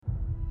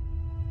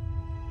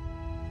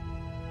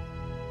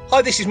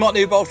Hi, this is Mark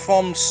Newbold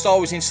from Star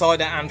Wars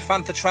Insider and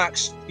Fantha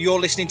Tracks. You're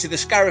listening to the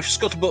Scarif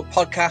Scuttlebutt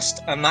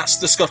podcast, and that's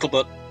the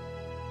Scuttlebutt.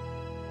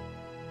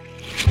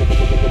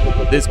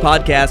 This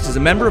podcast is a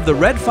member of the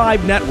Red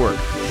 5 Network.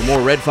 For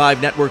more Red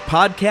 5 Network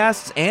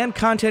podcasts and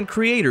content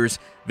creators,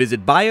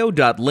 visit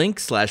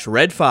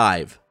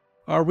bio.link/red5.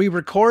 Are we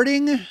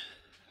recording?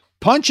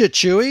 Punch it,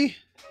 Chewie.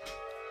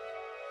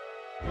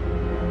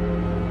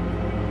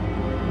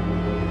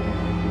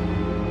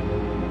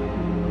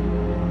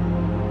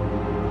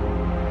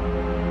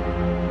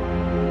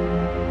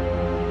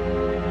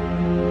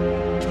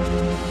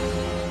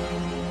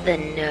 The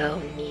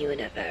known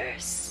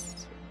universe,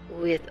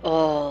 with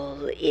all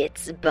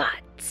its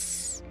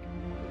butts.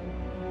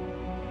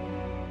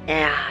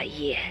 Ah,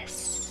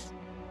 yes,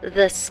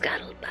 the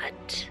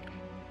Scuttlebutt.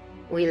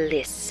 We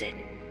listen,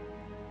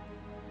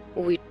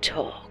 we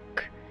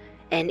talk,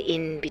 and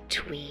in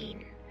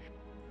between,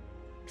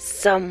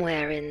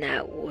 somewhere in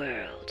that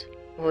world,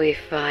 we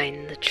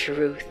find the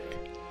truth.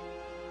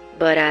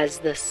 But as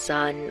the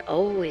sun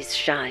always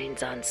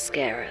shines on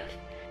Scarif,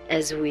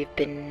 as we've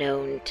been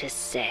known to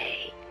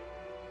say,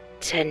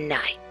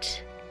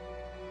 tonight,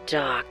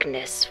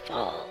 darkness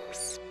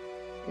falls.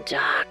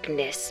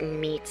 Darkness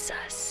meets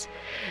us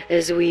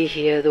as we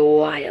hear the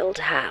wild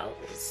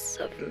howls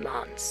of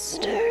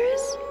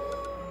monsters.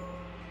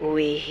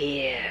 We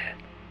hear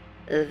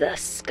the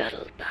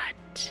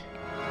Scuttlebutt.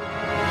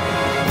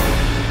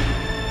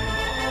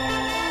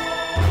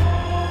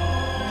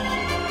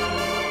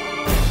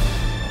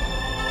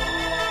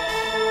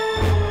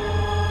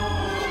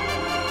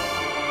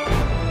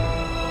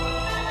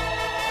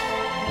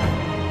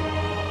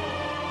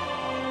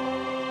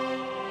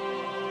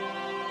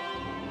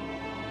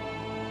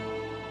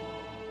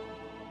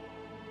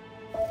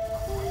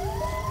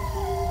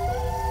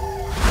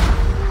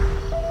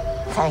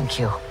 Thank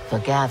you for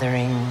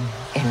gathering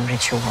in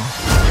ritual.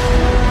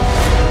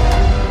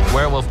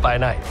 Werewolf by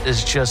Night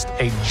is just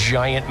a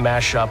giant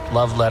mashup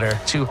love letter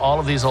to all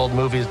of these old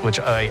movies, which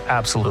I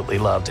absolutely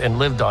loved and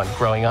lived on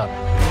growing up.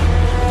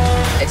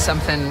 It's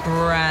something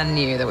brand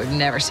new that we've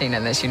never seen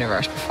in this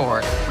universe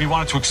before. We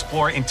wanted to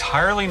explore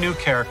entirely new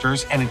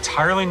characters and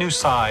entirely new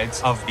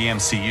sides of the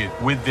MCU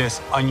with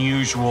this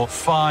unusual,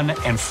 fun,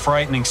 and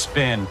frightening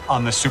spin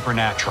on the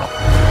supernatural.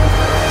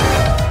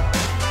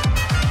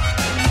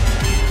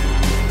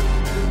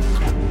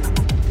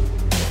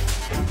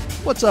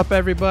 What's up,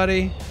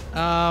 everybody?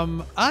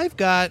 I've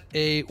got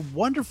a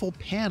wonderful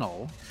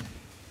panel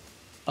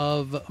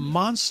of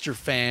monster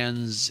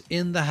fans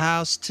in the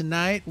house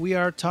tonight. We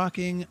are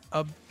talking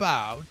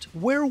about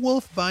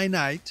Werewolf by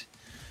Night.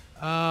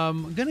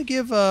 I'm going to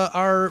give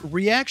our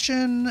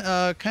reaction,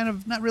 kind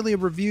of not really a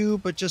review,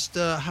 but just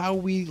how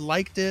we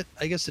liked it.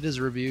 I guess it is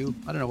a review.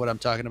 I don't know what I'm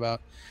talking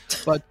about.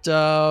 But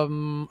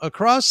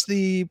across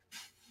the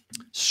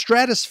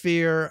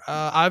stratosphere,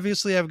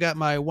 obviously I've got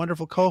my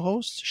wonderful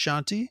co-host,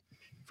 Shanti,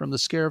 from the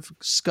Scarif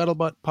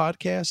Scuttlebutt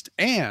podcast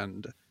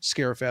and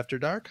Scarif After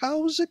Dark.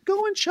 How's it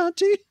going,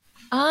 Shanti?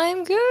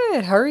 I'm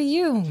good. How are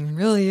you? I'm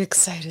really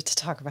excited to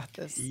talk about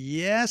this.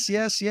 Yes.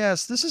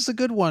 This is a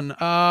good one.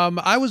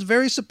 I was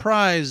very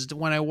surprised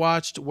when I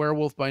watched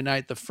Werewolf by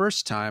Night the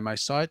first time. I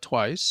saw it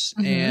twice,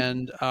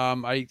 and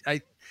I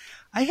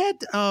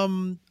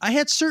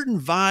had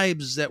certain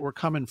vibes that were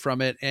coming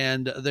from it,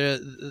 and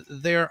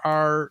there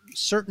are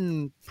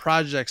certain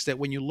projects that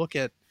when you look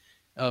at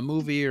a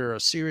movie or a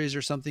series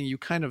or something, you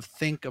kind of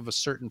think of a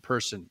certain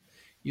person.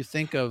 You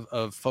think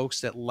of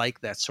folks that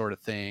like that sort of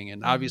thing.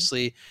 And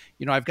obviously,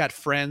 you know, I've got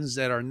friends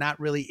that are not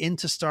really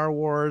into Star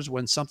Wars.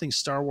 When something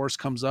Star Wars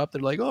comes up,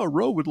 they're like, oh,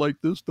 Ro would like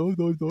this.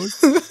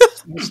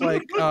 It's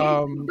like,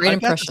 great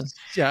impression.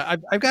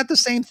 I've got the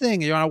same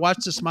thing. You know, I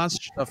watched this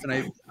monster stuff and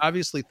I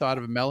obviously thought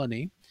of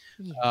Melanie,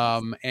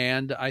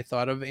 and I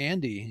thought of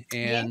Andy.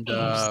 And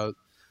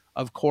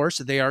of course,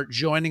 they are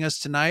joining us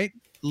tonight.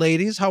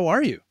 Ladies, how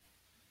are you?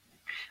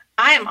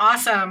 I am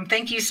awesome.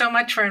 Thank you so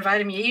much for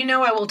inviting me. You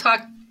know I will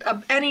talk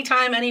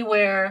anytime,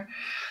 anywhere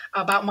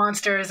about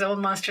monsters, old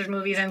monsters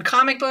movies, and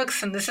comic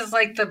books. And this is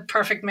like the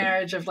perfect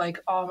marriage of like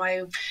all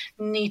my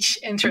niche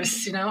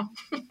interests, you know?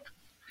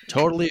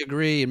 Totally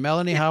agree. And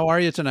Melanie, how are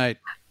you tonight?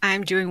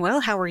 I'm doing well.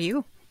 How are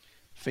you?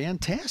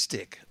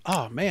 Fantastic.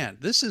 Oh, man.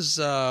 This is...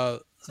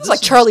 It's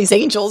like Charlie's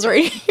Angels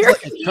right here.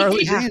 Like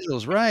Charlie's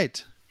Angels,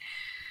 right.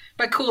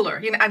 But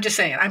cooler. You know, I'm just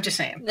saying.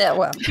 Yeah,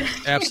 well.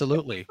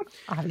 Absolutely.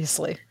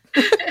 Obviously.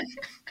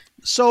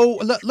 So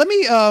let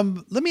me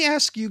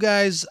ask you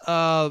guys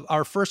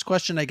our first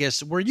question, I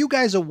guess. Were you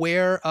guys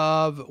aware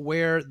of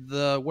where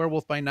the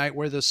Werewolf by Night,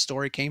 where this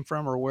story came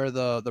from, or where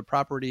the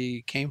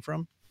property came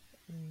from?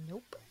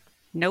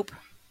 Nope.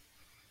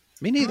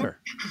 Me neither.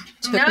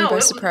 Took me by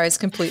surprise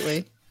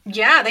completely.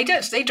 Yeah,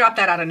 they dropped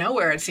that out of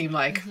nowhere, it seemed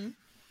like.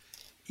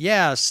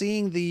 Yeah,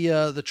 seeing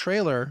the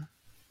trailer,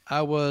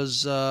 I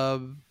was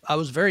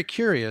very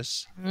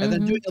curious, and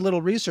then doing a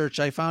little research,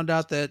 I found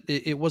out that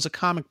it was a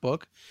comic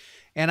book.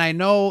 And I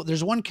know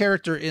there's one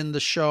character in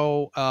the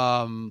show,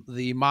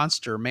 the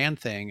monster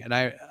Man-Thing, and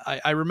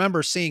I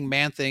remember seeing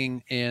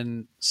Man-Thing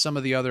in some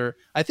of the other.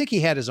 I think he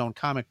had his own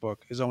comic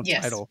book, his own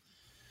title.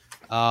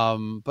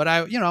 But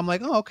I'm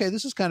like, oh, okay,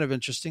 this is kind of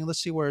interesting. Let's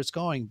see where it's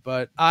going.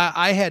 But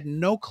I had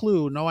no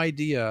clue, no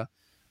idea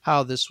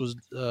how this was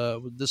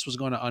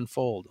going to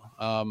unfold.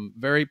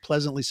 Very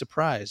pleasantly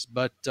surprised.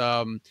 But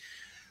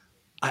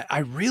I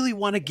really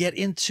want to get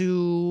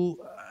into,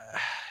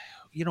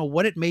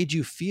 what it made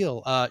you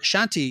feel.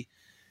 Shanti,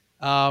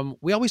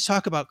 we always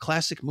talk about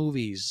classic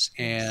movies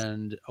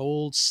and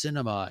old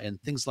cinema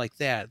and things like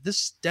that.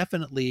 This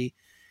definitely,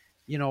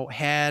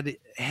 had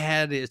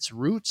its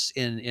roots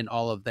in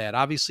all of that.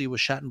 Obviously, it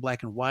was shot in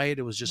black and white.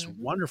 It was just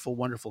wonderful,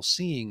 wonderful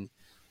seeing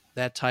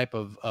that type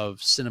of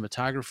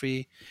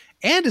cinematography.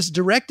 And it's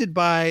directed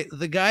by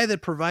the guy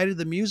that provided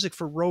the music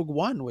for Rogue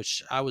One,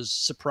 which I was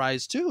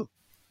surprised too.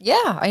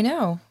 Yeah, I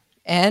know.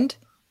 And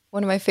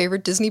one of my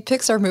favorite Disney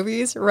Pixar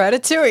movies,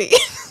 Ratatouille.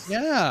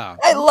 Yeah.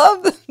 I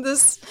love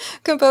this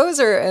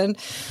composer, and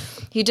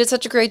he did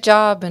such a great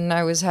job. And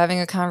I was having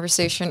a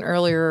conversation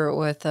earlier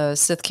with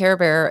Sith Care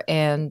Bear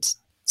and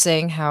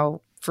saying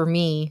how, for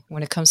me,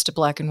 when it comes to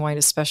black and white,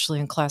 especially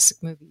in classic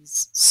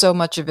movies, so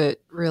much of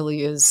it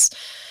really is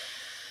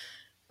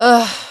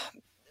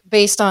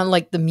based on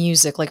like the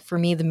music. Like for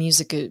me, the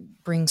music,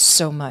 it brings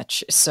so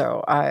much.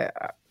 So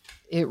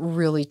it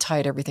really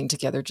tied everything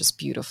together just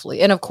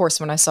beautifully. And of course,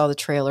 when I saw the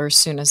trailer, as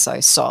soon as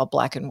I saw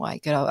black and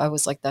white, I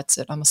was like, that's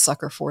it. I'm a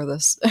sucker for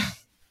this.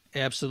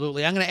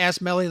 Absolutely. I'm going to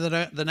ask Melly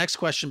the next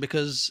question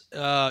because,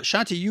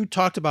 Shanti, you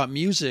talked about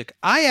music.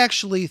 I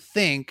actually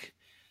think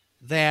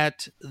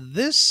that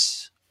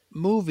this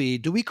movie,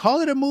 do we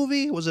call it a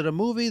movie? Was it a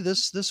movie?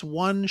 This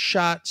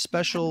one-shot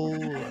special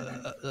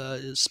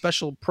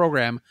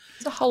program.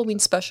 It's a Halloween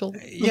special.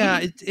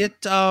 Yeah,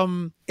 it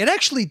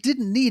actually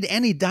didn't need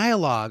any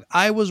dialogue.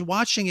 I was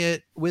watching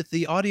it with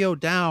the audio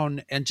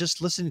down and just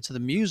listening to the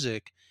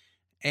music.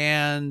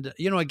 And,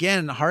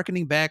 again,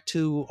 hearkening back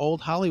to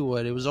old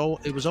Hollywood, it was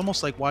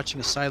almost like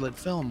watching a silent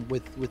film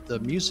with the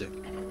music.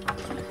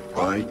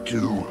 I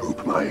do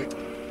hope my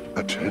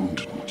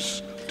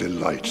attendance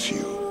delights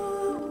you.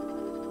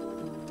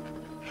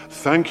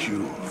 Thank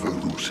you,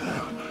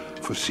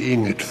 Verussa, for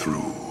seeing it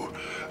through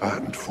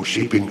and for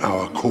shaping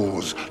our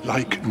cause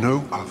like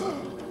no other.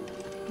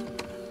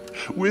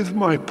 With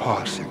my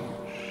passing,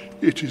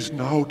 it is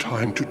now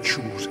time to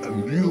choose a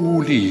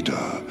new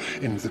leader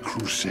in the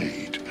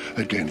crusade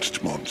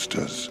against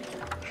monsters.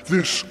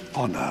 This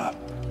honor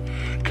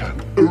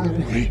can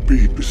only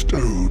be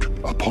bestowed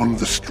upon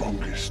the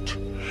strongest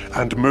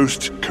and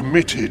most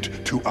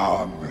committed to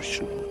our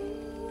mission.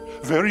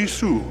 Very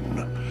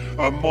soon,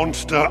 a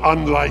monster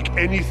unlike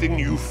anything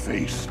you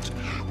faced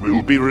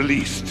will be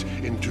released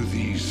into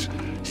these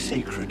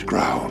sacred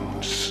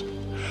grounds.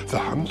 The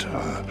hunter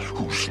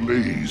who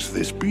slays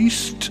this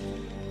beast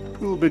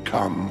will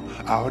become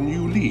our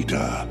new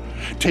leader,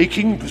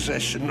 taking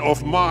possession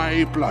of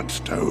my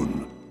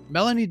bloodstone.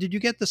 Melanie, did you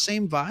get the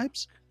same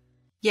vibes?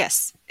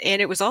 Yes,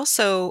 and it was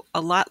also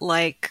a lot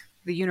like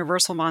the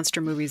Universal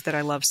monster movies that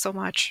I love so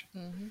much.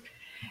 Mm-hmm.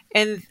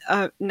 And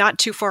not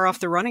too far off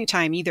the running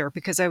time either,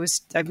 because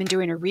I've been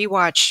doing a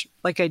rewatch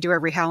like I do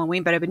every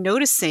Halloween, but I've been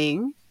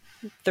noticing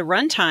the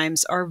run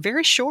times are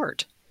very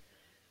short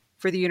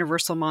for the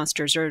Universal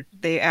monsters, or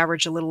they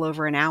average a little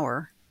over an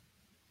hour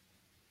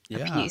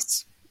a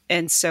piece.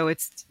 And so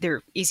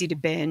they're easy to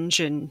binge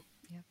and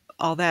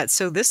all that.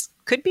 So this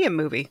could be a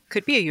movie,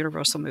 could be a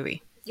Universal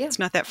movie. Yeah, it's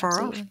not that far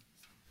off.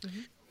 Mm-hmm.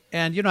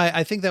 And,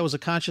 I think that was a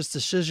conscious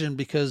decision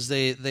because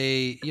they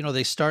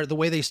start the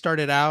way they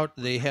started out.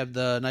 They have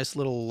the nice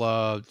little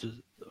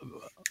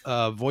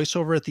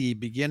voiceover at the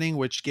beginning,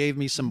 which gave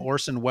me some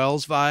Orson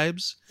Welles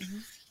vibes.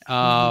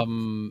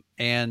 Mm-hmm.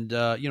 And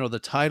the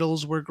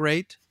titles were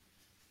great.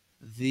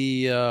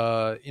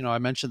 I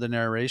mentioned the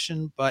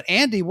narration, but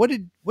Andy, what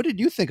did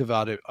you think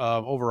about it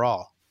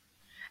overall?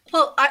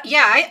 Well,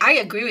 I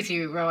agree with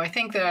you, Ro. I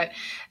think that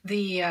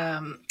the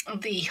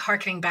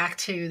harkening back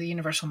to the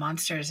Universal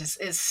monsters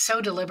is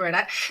so deliberate.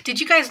 Did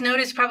you guys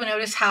probably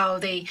notice how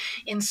they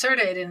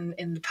inserted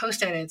in the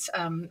post edits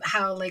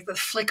how like the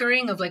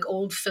flickering of like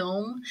old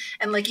film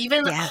and like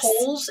even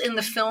holes in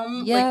the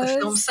film, like the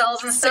film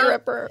cells and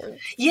stuff.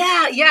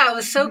 Yeah, it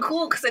was so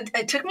cool because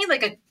it took me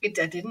I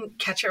didn't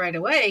catch it right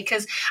away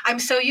because I'm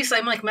so used.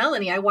 I'm like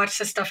Melanie. I watch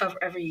this stuff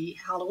every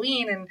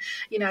Halloween, and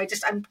you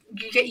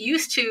get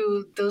used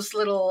to those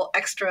little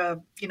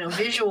extra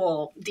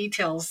visual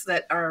details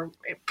that are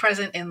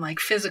present in like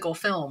physical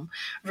film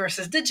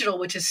versus digital,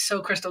 which is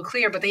so crystal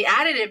clear, but they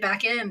added it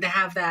back in to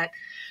have that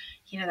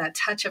that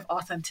touch of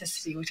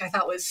authenticity, which I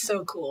thought was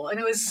so cool. And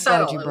it was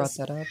subtle. Glad you brought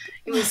that up.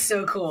 It was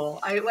so cool.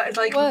 I was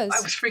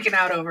freaking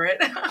out over it.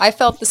 I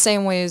felt the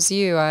same way as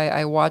you.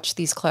 I watched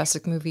these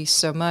classic movies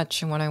so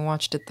much, and when I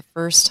watched it the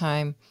first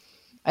time,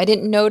 I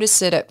didn't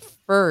notice it at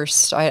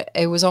first.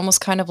 It was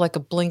almost kind of like a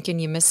blink and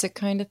you miss it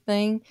kind of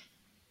thing.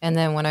 And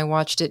then when I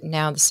watched it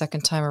now the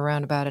second time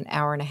around about an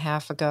hour and a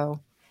half ago,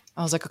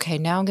 I was like, okay,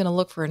 now I'm going to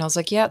look for it. And I was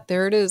like, yeah,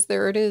 there it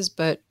is.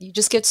 But you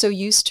just get so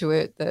used to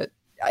it that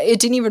it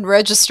didn't even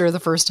register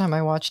the first time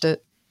I watched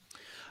it.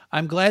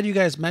 I'm glad you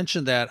guys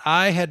mentioned that.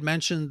 I had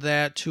mentioned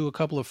that to a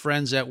couple of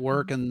friends at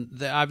work, and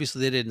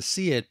obviously they didn't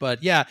see it.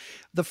 But yeah,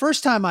 the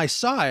first time I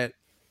saw it,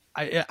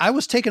 I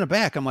was taken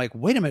aback. I'm like,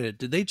 wait a minute,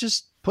 did they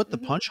just put the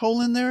punch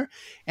hole in there?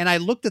 And I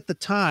looked at the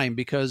time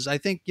because I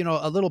think,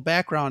 a little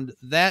background,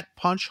 that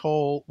punch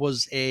hole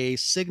was a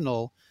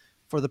signal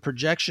for the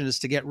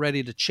projectionist to get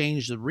ready to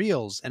change the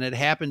reels. And it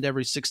happened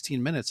every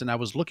 16 minutes. And I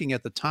was looking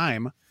at the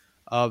time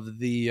of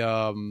the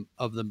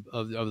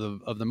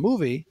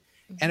movie,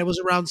 and it was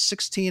around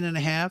 16 and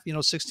a half,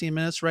 16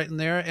 minutes right in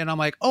there. And I'm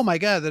like, oh my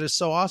God, that is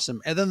so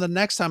awesome. And then the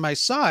next time I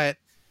saw it,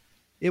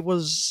 it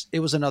was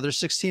another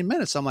 16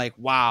 minutes. I'm like,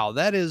 wow,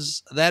 that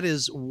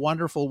is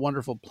wonderful,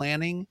 wonderful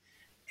planning.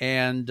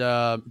 And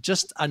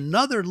just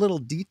another little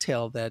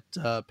detail that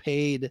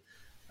paid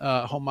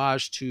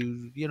homage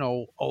to,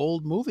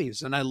 old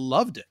movies. And I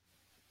loved it.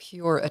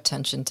 Pure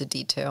attention to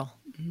detail.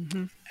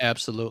 Mm-hmm.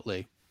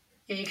 Absolutely.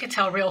 Yeah, you could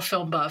tell real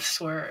film buffs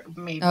were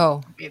made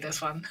be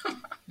this one.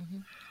 Mm-hmm.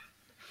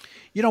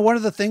 One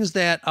of the things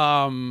that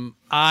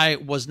I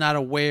was not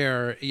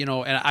aware, and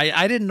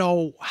I didn't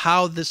know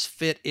how this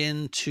fit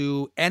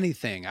into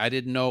anything. I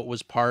didn't know it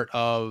was part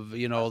of,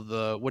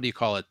 the, what do you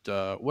call it?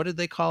 What did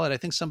they call it? I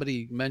think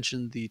somebody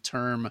mentioned the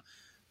term,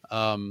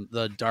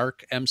 the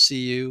dark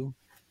MCU.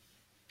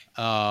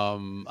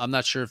 I'm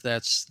not sure if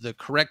that's the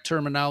correct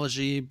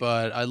terminology,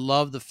 but I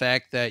love the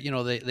fact that,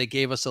 they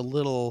gave us a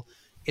little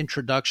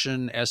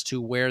introduction as to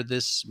where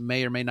this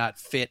may or may not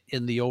fit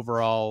in the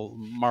overall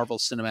Marvel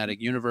Cinematic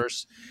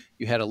Universe.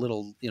 You had a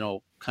little,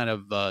 kind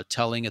of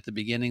telling at the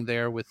beginning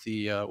there with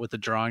the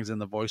drawings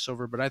and the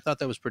voiceover, but I thought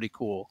that was pretty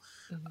cool.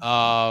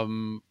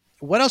 Mm-hmm.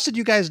 What else did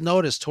you guys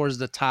notice towards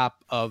the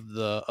top of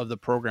the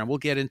program? We'll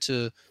get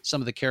into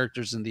some of the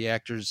characters and the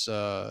actors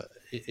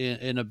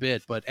in a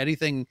bit, but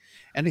anything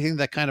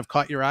that kind of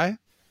caught your eye?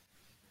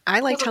 I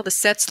liked how the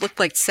sets looked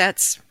like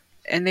sets,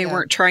 and they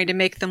weren't trying to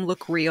make them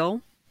look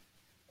real.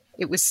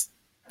 It was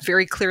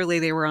very clearly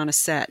they were on a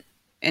set,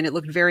 and it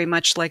looked very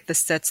much like the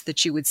sets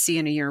that you would see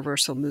in a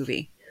Universal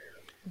movie.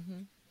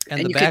 Mm-hmm.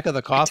 And the back of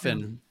the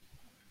coffin,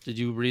 did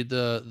you read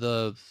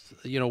the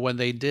when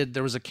they did,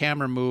 there was a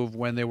camera move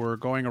when they were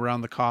going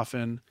around the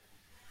coffin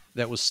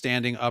that was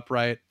standing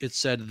upright. It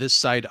said "this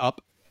side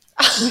up."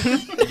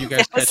 Did you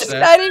guys catch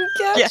that? I didn't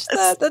catch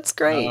that. That's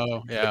great.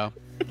 Oh, yeah.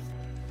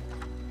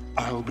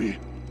 I'll be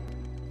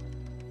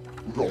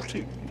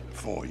rotting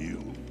for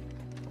you.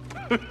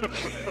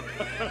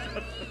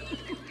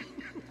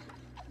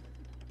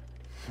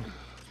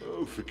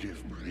 Oh,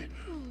 forgive me.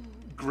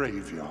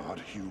 Graveyard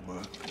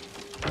humor.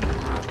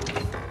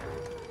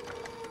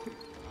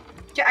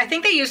 Yeah, I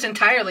think they used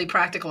entirely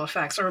practical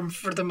effects, or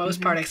for the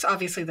most part.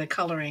 Obviously, the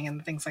coloring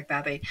and things like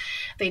that, they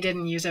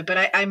didn't use it.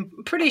 But I'm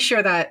pretty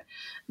sure that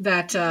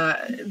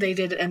they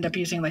did end up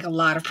using like a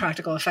lot of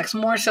practical effects,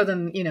 more so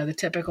than the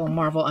typical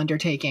Marvel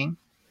undertaking.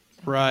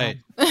 Right.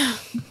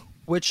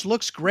 Which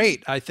looks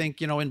great. I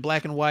think, in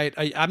black and white.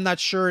 I'm not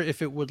sure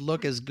if it would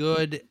look as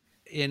good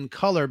in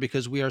color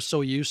because we are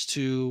so used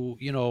to,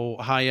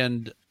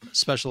 high-end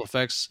special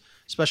effects,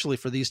 especially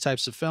for these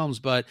types of films.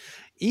 But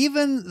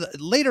even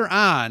later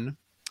on,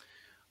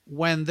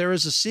 when there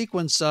is a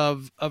sequence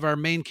of our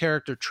main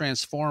character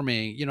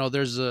transforming,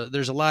 there's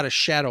a lot of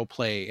shadow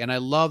play. And I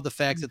love the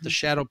fact that the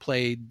shadow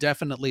play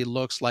definitely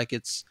looks like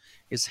it's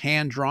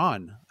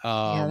hand-drawn.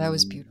 Yeah, that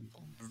was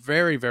beautiful.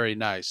 Very, very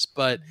nice.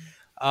 But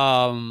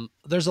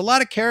there's a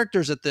lot of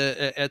characters at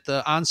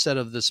the onset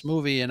of this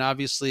movie, and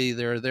obviously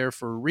they're there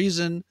for a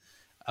reason.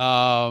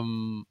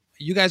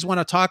 You guys want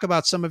to talk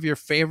about some of your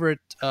favorite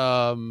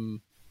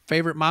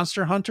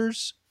monster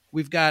hunters?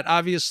 We've got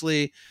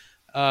obviously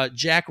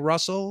Jack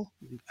Russell,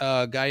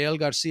 Gael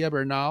Garcia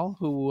Bernal,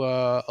 who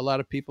a lot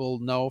of people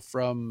know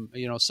from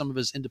some of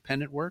his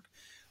independent work.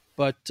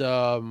 But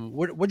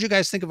what do you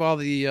guys think of all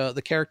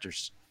the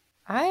characters?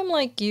 I'm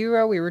like you,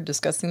 Ro. We were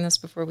discussing this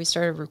before we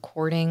started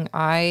recording.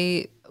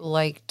 I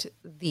liked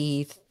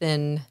the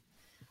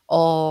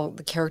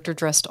the character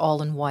dressed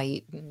all in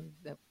white. And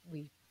that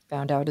we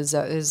found out is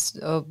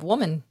a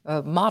woman,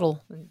 a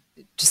model.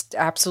 Just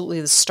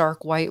absolutely, the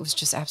stark white was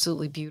just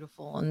absolutely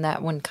beautiful. And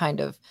that one kind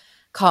of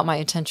caught my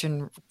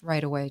attention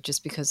right away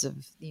just because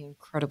of the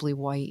incredibly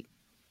white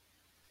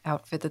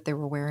outfit that they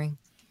were wearing.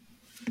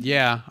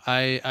 Yeah,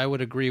 I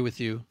would agree with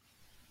you.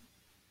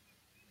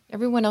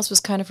 Everyone else was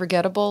kind of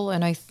forgettable,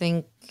 and I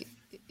think,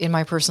 in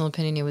my personal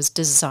opinion, it was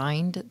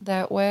designed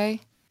that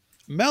way.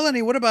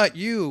 Melanie, what about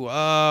you?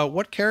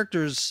 What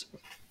characters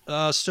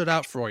stood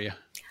out for you?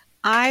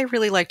 I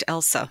really liked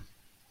Elsa.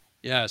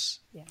 Yes.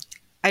 Yeah.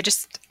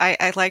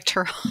 I liked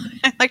her.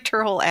 I liked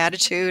her whole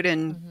attitude,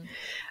 and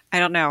I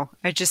don't know.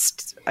 I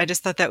just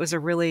thought that was a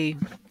really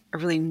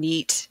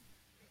neat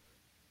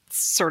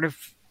sort of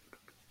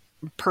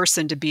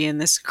person to be in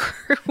this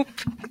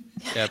group.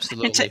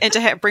 Absolutely. and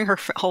to bring her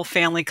whole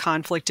family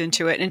conflict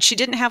into it. And she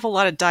didn't have a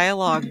lot of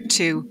dialogue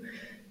to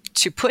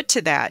put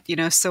to that,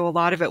 so a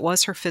lot of it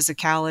was her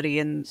physicality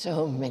and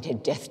so many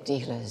death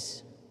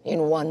dealers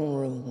in one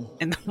room.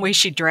 And the way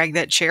she dragged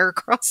that chair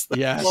across the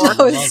floor. I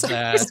love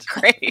that. It was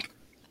great.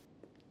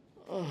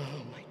 Oh,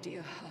 my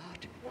dear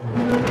heart.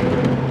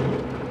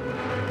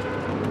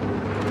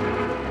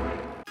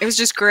 It was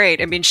just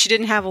great. I mean, she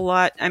didn't have a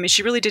lot. I mean,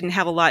 she really didn't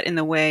have a lot in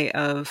the way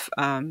of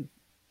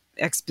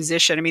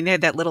exposition. I mean, she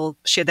had that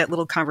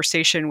little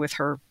conversation with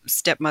her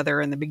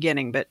stepmother in the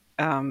beginning, but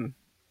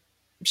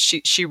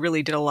she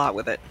really did a lot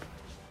with it.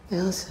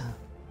 Ilsa,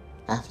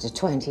 after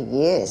 20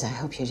 years, I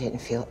hope you didn't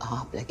feel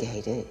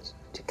obligated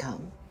to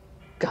come.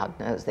 God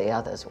knows the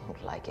others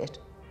won't like it.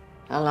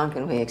 How long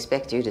can we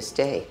expect you to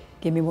stay?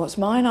 Give me what's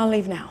mine, I'll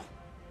leave now.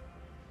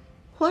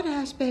 What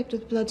aspect of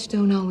the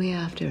Bloodstone are we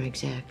after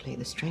exactly?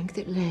 The strength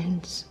it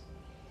lends?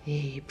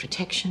 The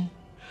protection?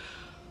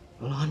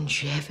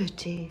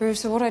 Longevity?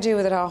 Bruce, so what I do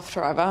with it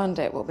after I've earned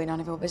it will be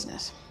none of your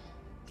business.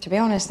 To be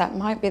honest, that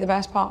might be the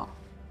best part.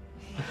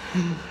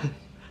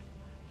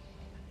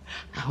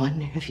 I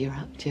wonder if you're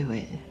up to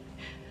it.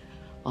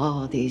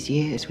 All these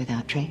years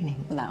without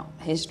training. Without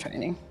his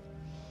training.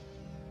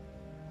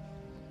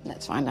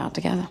 Let's find out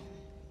together.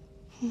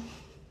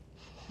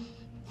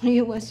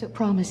 You were so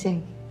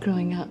promising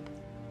growing up.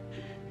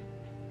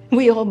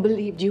 We all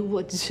believed you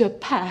would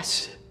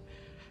surpass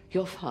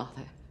your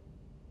father.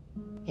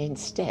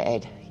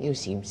 Instead, you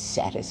seem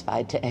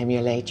satisfied to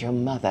emulate your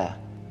mother.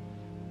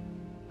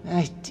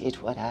 I did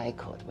what I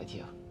could with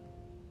you.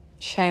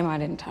 Shame I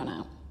didn't turn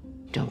out.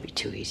 Don't be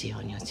too easy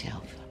on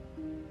yourself.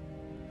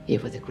 You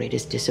were the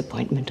greatest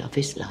disappointment of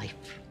his life.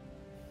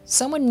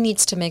 Someone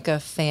needs to make a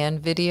fan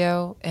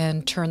video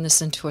and turn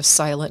this into a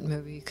silent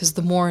movie, because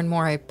the more and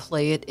more I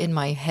play it in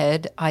my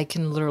head, I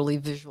can literally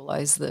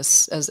visualize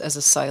this as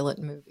a silent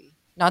movie.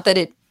 Not that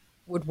it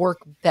would work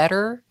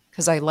better,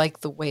 because I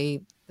like the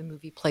way the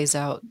movie plays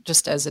out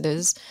just as it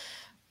is,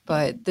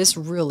 but this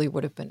really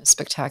would have been a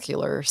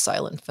spectacular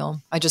silent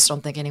film. I just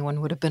don't think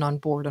anyone would have been on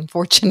board,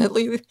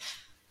 unfortunately.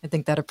 I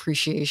think that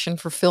appreciation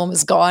for film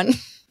is gone.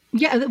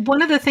 Yeah,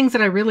 one of the things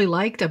that I really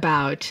liked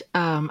about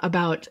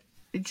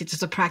just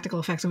the practical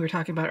effects that we were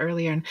talking about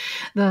earlier, and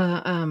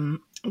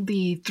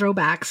the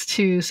throwbacks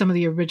to some of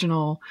the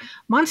original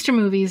monster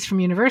movies from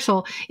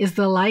Universal, is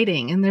the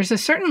lighting. And there's a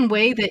certain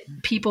way that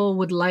people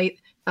would light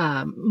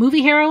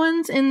movie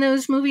heroines in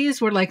those movies,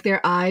 where like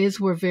their eyes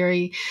were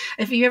very,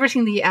 if you've ever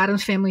seen the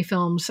Addams Family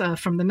films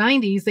from the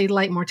 90s, they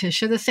light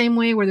Morticia the same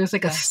way, where there's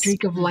like a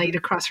streak of light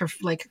across her,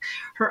 like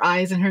her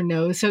eyes and her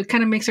nose. So it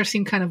kind of makes her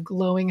seem kind of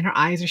glowing and her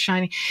eyes are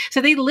shining.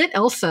 So they lit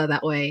Elsa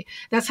that way.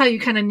 That's how you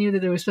kind of knew that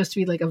there was supposed to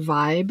be like a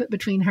vibe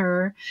between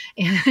her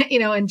and,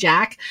 and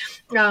Jack,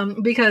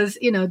 because,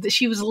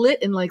 she was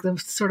lit in like the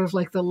sort of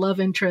like the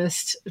love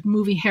interest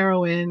movie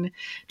heroine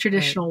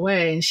traditional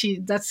way. And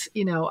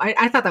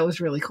I thought that was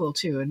really cool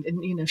too.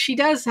 And she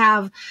does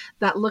have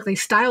that look. They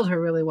styled her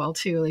really well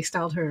too. They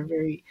styled her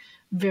very,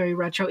 very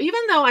retro, even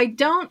though I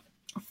don't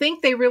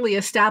think they really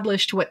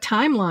established what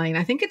timeline.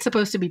 I think it's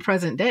supposed to be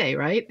present day,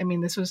 right? I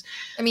mean,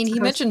 he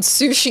mentioned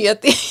sushi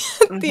at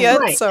the end,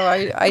 right. So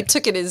I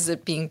took it as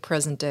it being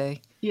present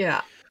day.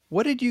 Yeah.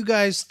 What did you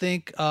guys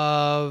think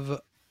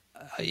of,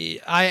 I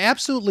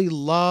absolutely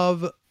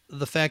love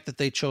the fact that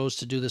they chose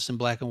to do this in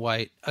black and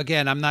white.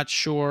 Again, I'm not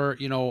sure,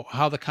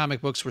 how the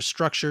comic books were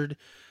structured.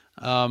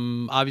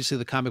 Obviously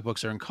the comic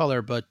books are in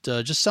color, but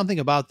just something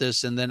about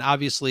this. And then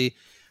obviously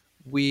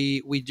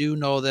we do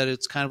know that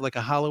it's kind of like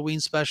a Halloween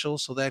special.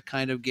 So that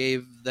kind of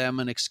gave them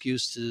an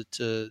excuse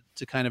to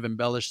kind of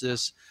embellish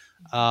this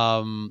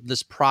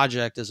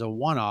project as a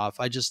one-off.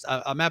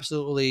 I'm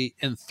absolutely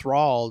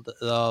enthralled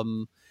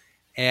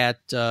at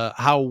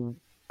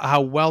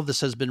how well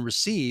this has been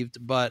received,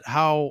 but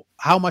how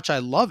much I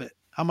love it,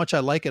 how much I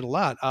like it a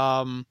lot.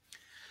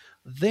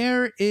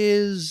 There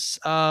is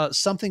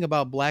something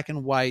about black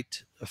and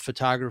white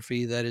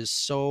photography that is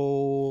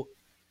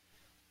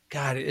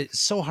it's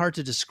so hard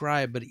to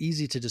describe, but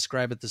easy to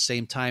describe at the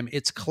same time.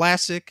 It's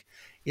classic.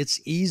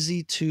 It's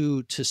easy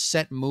to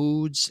set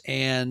moods.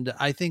 And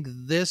I think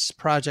this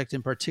project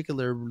in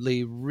particular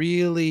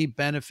really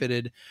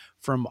benefited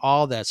from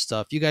all that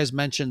stuff. You guys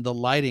mentioned the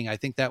lighting. I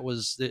think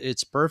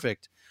it's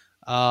perfect.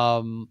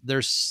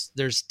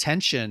 There's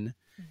tension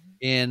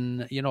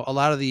in, a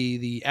lot of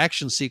the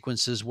action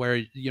sequences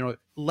where,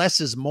 less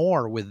is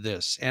more with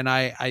this. And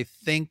I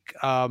think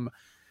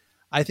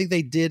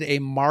they did a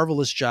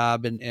marvelous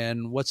job.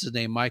 And what's his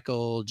name?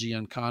 Michael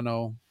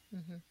Giancano.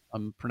 Mm-hmm.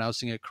 I'm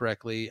pronouncing it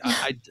correctly.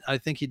 I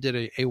think he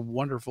did a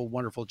wonderful,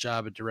 wonderful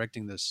job at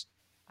directing this.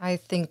 I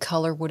think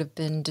color would have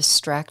been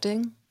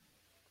distracting.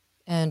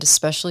 And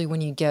especially when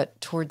you get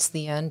towards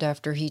the end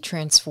after he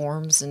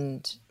transforms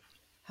and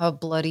how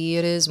bloody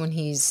it is when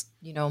he's,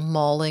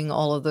 mauling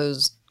all of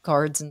those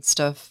guards and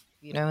stuff,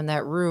 in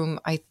that room.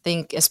 I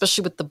think,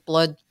 especially with the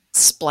blood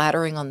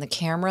splattering on the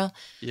camera.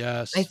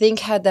 Yes. I think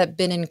had that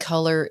been in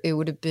color, it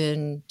would have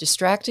been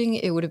distracting.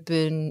 It would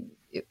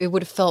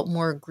have felt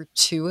more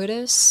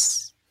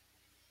gratuitous,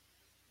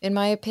 in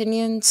my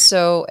opinion.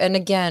 So, and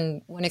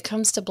again, when it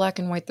comes to black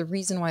and white, the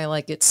reason why I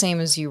like it, same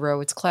as you,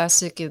 Ro, it's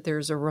classic.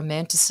 There's a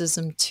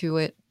romanticism to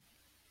it,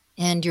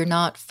 and you're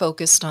not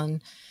focused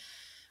on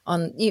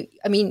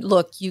I mean,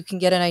 look, you can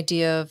get an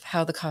idea of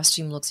how the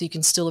costume looks. You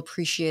can still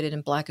appreciate it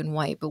in black and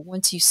white, but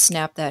once you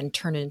snap that and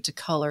turn it into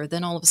color,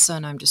 then all of a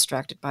sudden I'm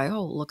distracted by,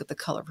 oh, look at the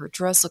color of her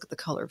dress, look at the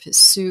color of his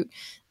suit.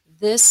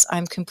 This,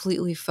 I'm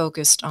completely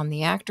focused on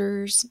the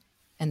actors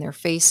and their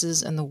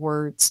faces and the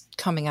words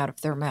coming out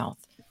of their mouth.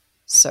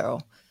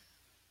 So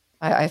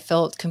I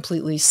felt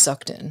completely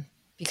sucked in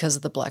because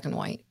of the black and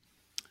white.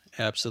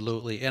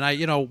 Absolutely.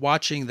 And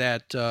watching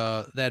that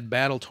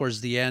battle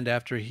towards the end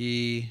after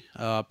he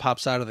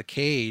pops out of the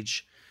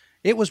cage,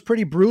 it was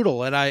pretty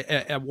brutal. And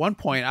at one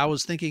point I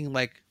was thinking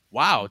like,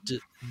 wow,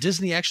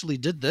 Disney actually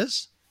did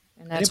this?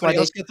 And that's Anybody why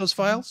else get those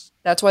files?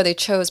 That's why they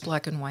chose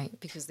black and white,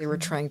 because they were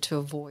trying to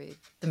avoid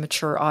the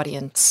mature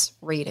audience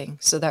rating.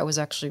 So that was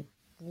actually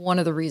one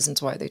of the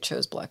reasons why they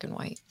chose black and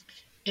white.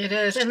 It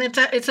is, and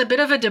it's a bit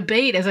of a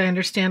debate, as I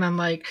understand, on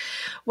like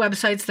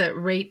websites that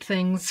rate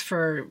things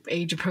for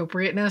age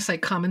appropriateness,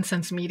 like Common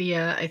Sense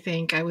Media. I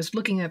think I was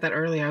looking at that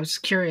earlier. I was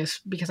curious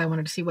because I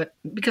wanted to see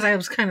because I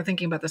was kind of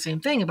thinking about the same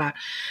thing about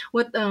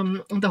what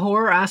the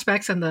horror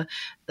aspects and the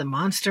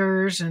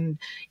monsters and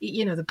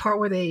the part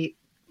where they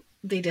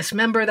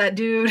dismember that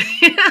dude.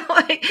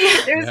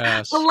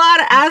 There's a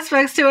lot of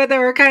aspects to it that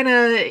were kind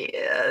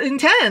of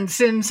intense.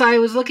 And so I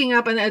was looking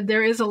up, and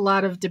there is a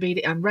lot of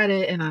debate on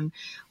Reddit and on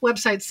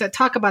websites that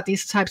talk about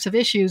these types of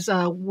issues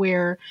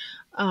where,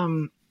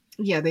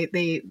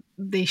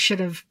 they should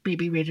have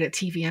maybe rated it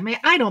TV. I mean,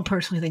 I don't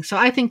personally think so.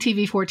 I think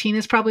TV-14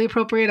 is probably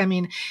appropriate. I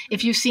mean,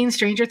 if you've seen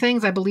Stranger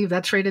Things, I believe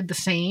that's rated the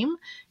same,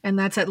 and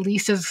that's at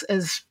least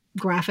as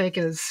graphic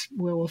as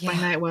Werewolf by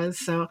Night was.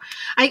 So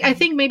I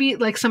think maybe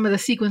like some of the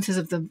sequences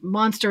of the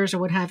monsters or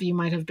what have you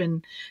might have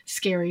been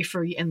scary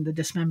and the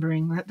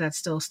dismembering that's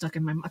still stuck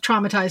in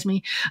traumatized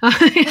me.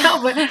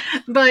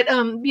 But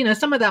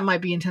some of that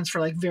might be intense for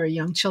like very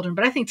young children.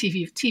 But I think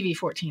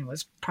TV-14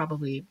 was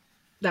probably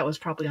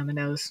on the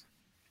nose.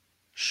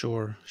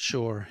 Sure.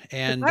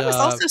 And that was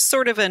also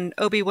sort of an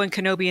Obi-Wan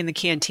Kenobi in the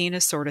Cantina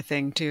sort of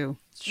thing too.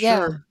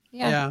 Sure.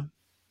 Yeah.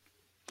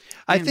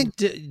 I think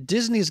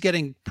Disney's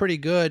getting pretty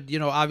good,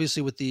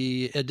 obviously with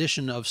the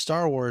addition of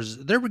Star Wars,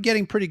 they're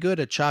getting pretty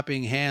good at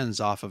chopping hands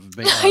off of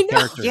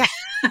characters. Yeah.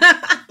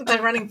 The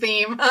running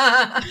theme.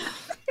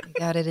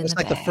 Got it in it's the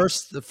like bag.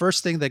 the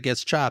first thing that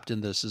gets chopped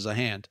in this is a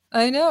hand.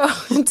 I know,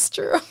 it's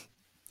true.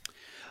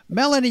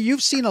 Melanie,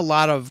 you've seen a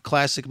lot of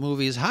classic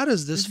movies. How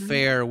does this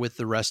fare with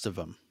the rest of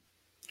them?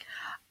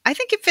 I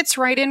think it fits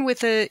right in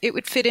it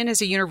would fit in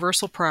as a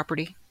Universal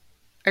property.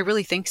 I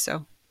really think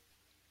so.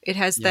 It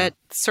has that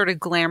sort of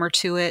glamour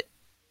to it.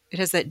 It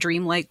has that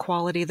dreamlike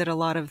quality that a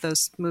lot of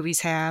those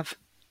movies have.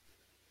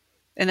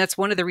 And that's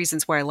one of the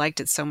reasons why I liked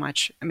it so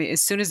much. I mean,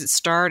 as soon as it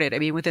started,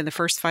 within the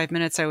first 5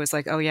 minutes, I was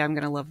like, oh yeah, I'm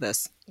going to love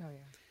this. Oh yeah.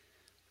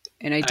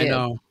 And I did. I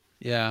know.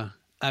 Yeah.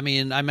 I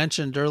mean, I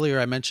mentioned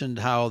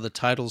how the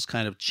titles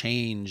kind of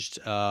changed,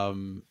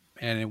 and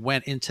it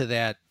went into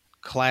that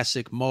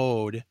classic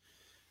mode.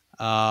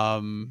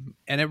 And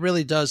it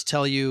really does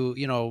tell you,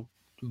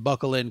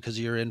 buckle in because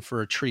you're in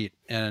for a treat,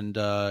 and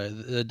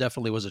it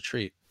definitely was a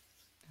treat.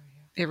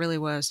 It really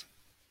was.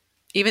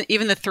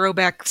 Even the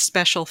throwback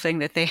special thing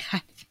that they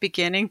had at the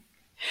beginning,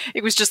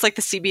 it was just like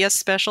the CBS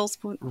specials.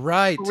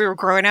 Right. When we were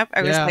growing up.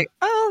 I was like,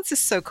 oh, this is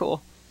so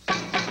cool.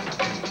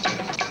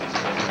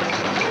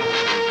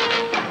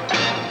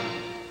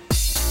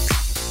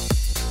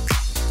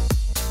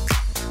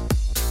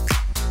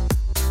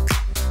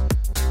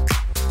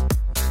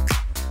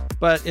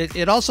 But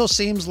it also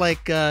seems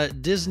like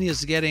Disney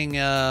is getting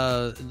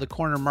the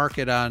corner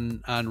market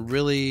on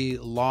really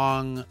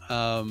long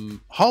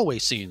hallway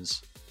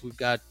scenes. We've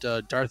got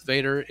Darth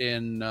Vader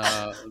in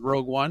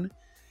Rogue One.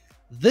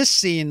 This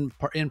scene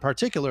in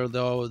particular,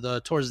 though,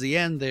 towards the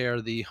end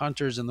there, the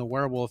hunters and the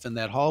werewolf in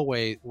that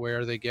hallway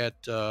where they get,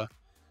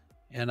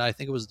 and I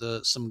think it was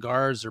some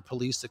guards or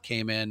police that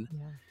came in.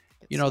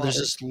 Yeah, there's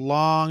this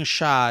long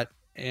shot.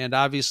 And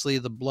obviously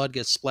the blood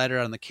gets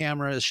splattered on the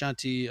camera, as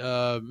Shanti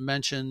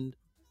mentioned,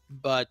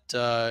 but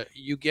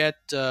you get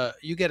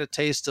a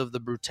taste of the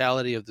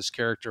brutality of this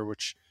character,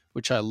 which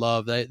I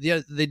love. They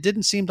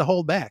didn't seem to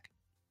hold back.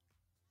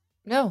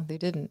 No, they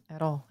didn't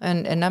at all,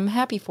 and I'm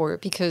happy for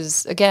it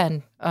because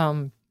again,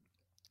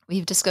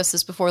 we've discussed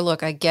this before.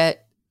 Look, I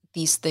get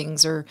these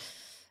things are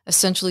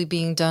essentially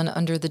being done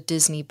under the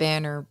Disney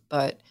banner,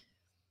 but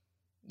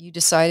you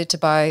decided to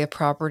buy a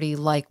property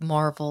like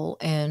Marvel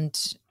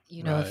and.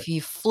 If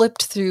you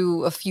flipped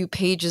through a few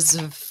pages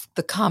of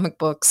the comic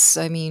books,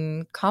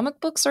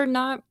 comic books are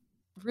not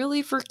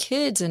really for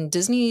kids. And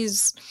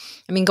Disney's,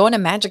 going to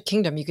Magic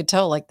Kingdom, you could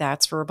tell like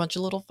that's for a bunch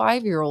of little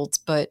 5-year-olds.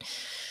 But,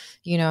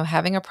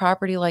 having a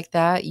property like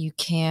that, you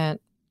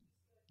can't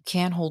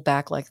hold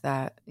back like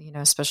that,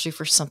 especially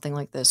for something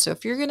like this. So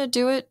if you're going to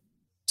do it,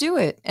 do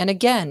it. And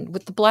again,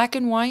 with the black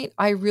and white,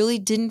 I really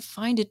didn't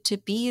find it to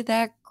be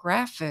that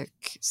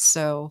graphic.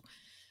 So...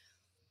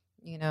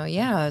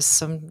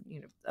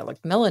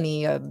 like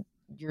Melanie,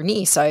 your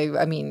niece.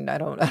 I mean, I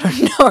don't know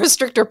how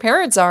strict her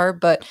parents are,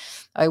 but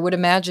I would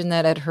imagine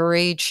that at her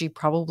age, she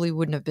probably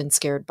wouldn't have been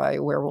scared by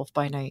Werewolf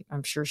by Night.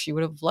 I'm sure she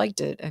would have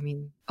liked it. I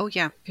mean, oh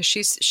yeah, because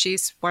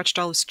she's watched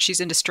all this, she's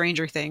into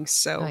Stranger Things,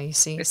 so you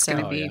see, it's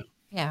going to be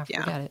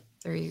forget it.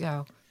 There you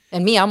go.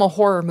 And me, I'm a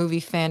horror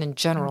movie fan in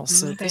general,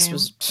 so this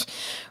was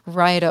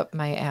right up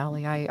my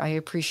alley. I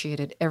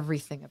appreciated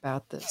everything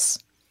about this.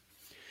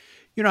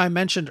 You know, I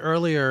mentioned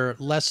earlier,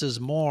 less is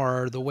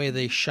more, the way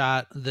they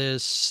shot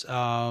this.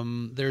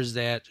 There's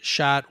that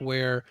shot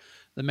where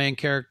the main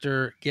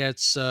character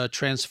gets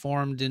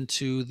transformed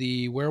into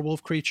the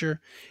werewolf creature,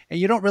 and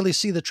you don't really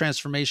see the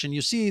transformation.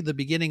 You see the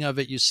beginning of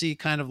it. You see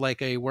kind of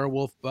like a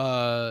werewolf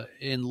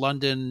in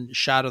London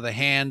shot of the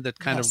hand that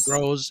kind of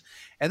grows,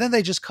 and then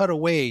they just cut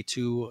away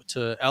to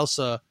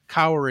Elsa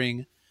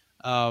cowering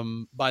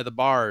by the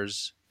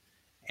bars.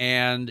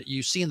 And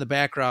you see in the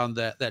background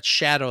that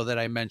shadow that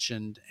I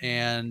mentioned.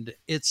 And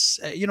it's,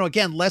 you know,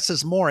 again, less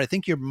is more. I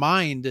think your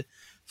mind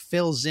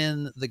fills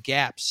in the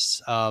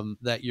gaps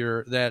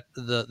that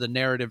the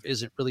narrative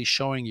isn't really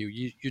showing you.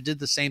 You did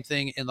the same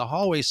thing in the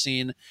hallway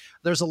scene.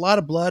 There's a lot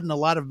of blood and a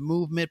lot of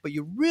movement, but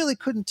you really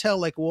couldn't tell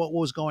like what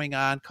was going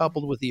on,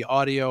 coupled with the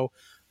audio.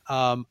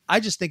 I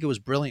just think it was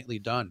brilliantly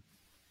done.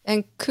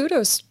 And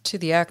kudos to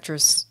the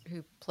actress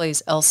who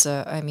plays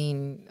Elsa. I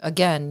mean,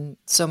 again,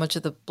 so much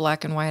of the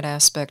black and white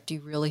aspect,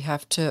 you really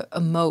have to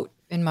emote,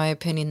 in my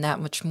opinion, that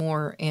much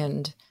more.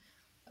 And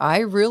I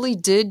really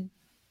did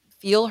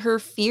feel her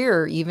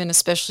fear, even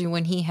especially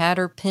when he had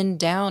her pinned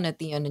down at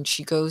the end and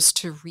she goes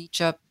to reach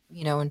up,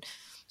 you know, and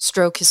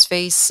stroke his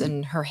face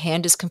and her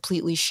hand is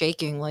completely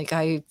shaking. Like,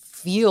 I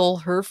feel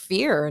her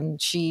fear, and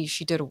she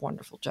did a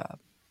wonderful job.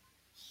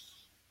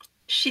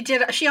 She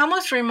did. She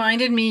almost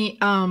reminded me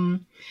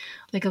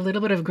like a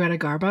little bit of Greta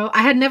Garbo.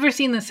 I had never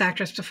seen this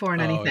actress before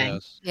in anything.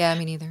 Yes. Yeah,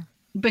 me neither.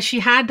 But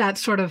she had that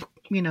sort of,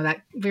 you know,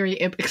 that very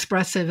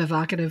expressive,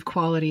 evocative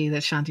quality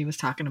that Shanti was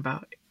talking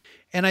about.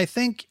 And I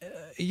think,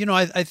 you know,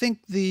 I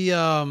think the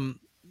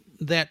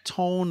that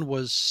tone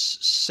was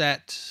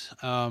set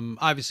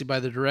obviously by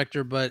the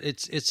director, but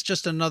it's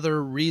just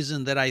another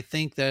reason that I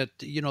think that,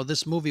 you know,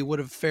 this movie would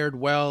have fared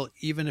well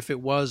even if it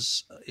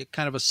was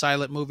kind of a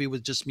silent movie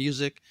with just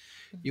music.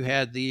 You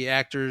had the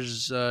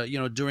actors, you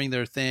know, doing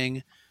their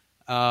thing.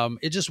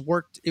 It just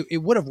worked.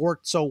 It would have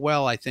worked so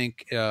well, I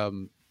think,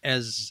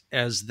 as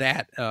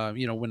that,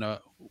 you know,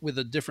 with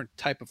a different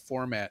type of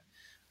format.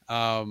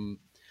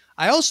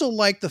 I also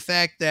like the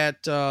fact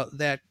that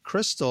that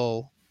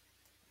Crystal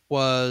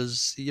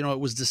was, you know, it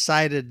was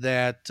decided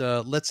that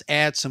let's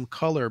add some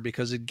color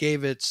because it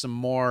gave it some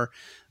more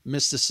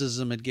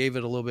mysticism. It gave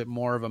it a little bit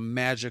more of a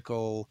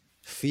magical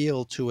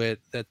feel to it,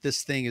 that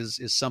this thing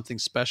is something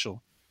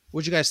special.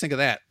 What'd you guys think of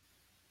that?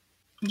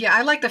 Yeah,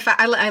 I like the fact.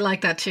 I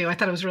like that too. I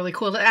thought it was really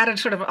cool. It added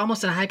sort of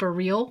almost a hyper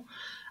real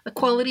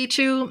quality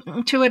to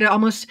it. It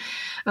almost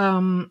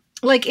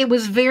like it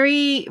was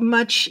very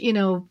much, you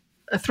know,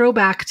 a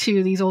throwback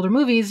to these older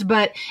movies,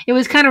 but it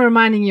was kind of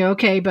reminding you,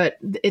 okay, but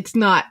it's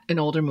not an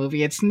older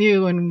movie. It's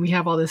new, and we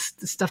have all this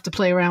stuff to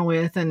play around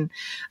with. And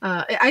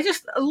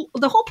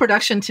the whole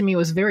production to me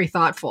was very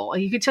thoughtful.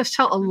 You could just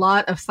tell a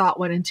lot of thought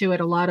went into it.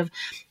 A lot of,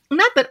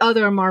 not that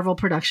other Marvel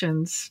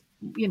productions,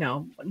 you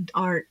know,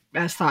 aren't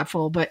as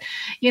thoughtful, but,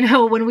 you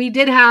know, when we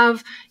did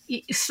have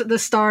the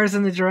stars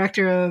and the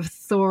director of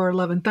Thor: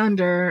 Love and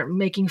Thunder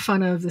making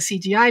fun of the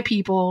CGI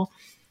people,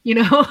 you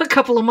know, a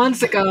couple of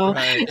months ago,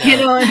 right, yeah. You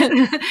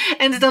know,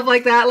 and stuff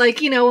like that.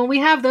 Like, you know, when we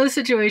have those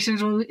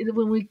situations,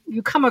 when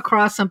you come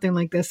across something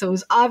like this, so it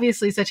was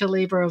obviously such a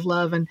labor of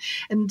love and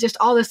just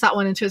all this thought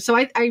went into it. So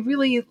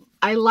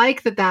I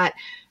like that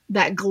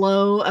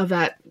glow of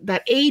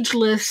that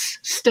ageless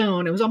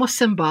stone. It was almost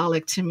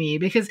symbolic to me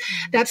because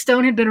that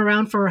stone had been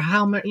around for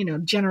how many, you know,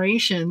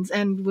 generations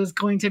and was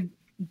going to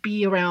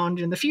be around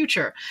in the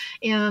future.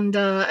 And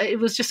it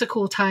was just a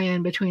cool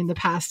tie-in between the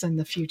past and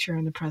the future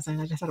and the present.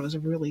 I just thought it was a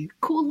really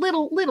cool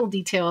little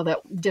detail that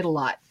did a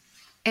lot.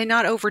 And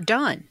not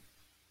overdone.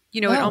 You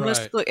know, it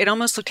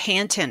almost looked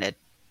hand-tinted.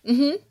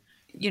 Mm-hmm.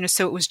 You know,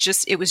 so it was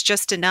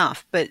just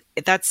enough. But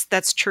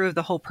that's true of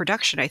the whole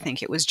production, I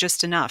think. It was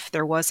just enough.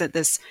 There wasn't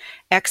this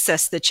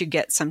excess that you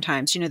get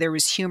sometimes. You know, there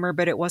was humor,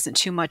 but it wasn't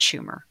too much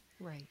humor.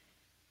 Right.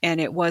 And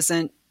it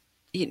wasn't,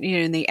 you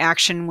know, and the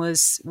action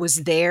was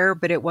there,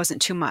 but it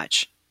wasn't too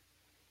much.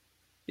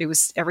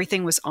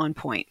 Everything was on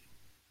point.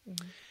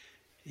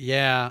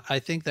 Yeah, I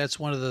think that's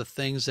one of the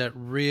things that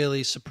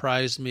really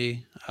surprised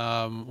me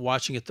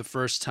watching it the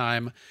first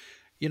time.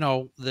 You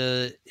know,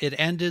 it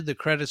ended, the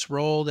credits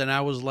rolled, and I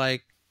was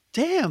like,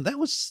 damn, that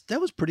was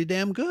pretty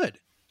damn good.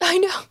 I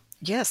know.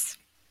 Yes.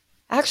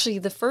 Actually,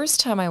 the first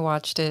time I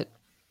watched it,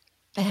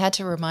 I had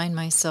to remind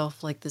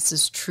myself, like, this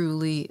is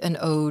truly an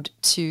ode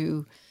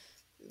to,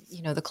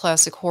 you know, the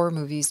classic horror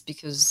movies,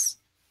 because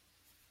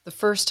the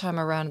first time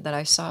around that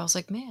I saw, I was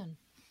like, man,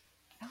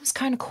 that was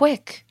kind of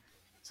quick.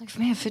 It's like,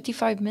 man,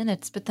 55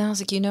 minutes. But then I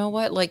was like, you know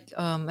what? Like,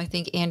 I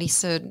think Andy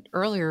said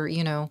earlier,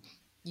 you know,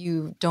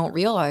 you don't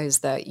realize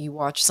that you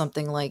watch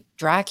something like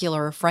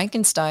Dracula or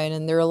Frankenstein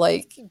and they're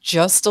like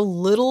just a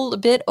little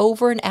bit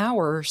over an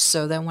hour.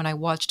 So then when I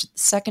watched it the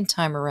second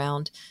time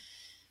around,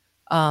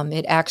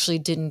 it actually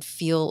didn't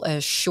feel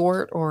as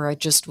short, or I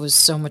just was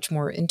so much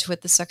more into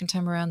it the second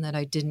time around that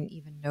I didn't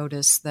even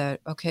notice that,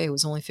 okay, it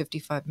was only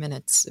 55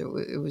 minutes.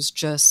 It was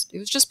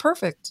just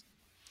perfect.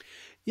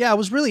 Yeah, I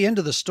was really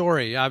into the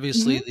story.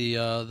 Obviously,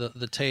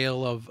 the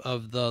tale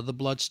of the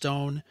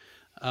Bloodstone.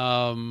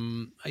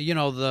 When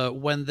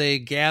they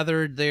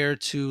gathered there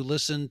to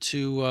listen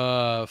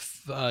to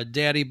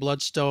Daddy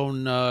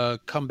Bloodstone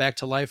come back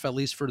to life, at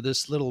least for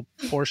this little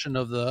portion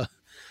of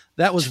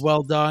that was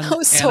well done. That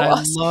was so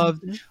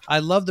awesome. I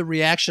loved the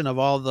reaction of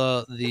all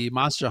the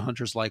monster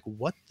hunters. Like,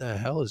 what the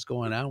hell is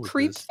going on with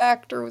Creep this?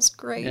 factor was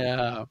great.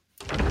 Yeah.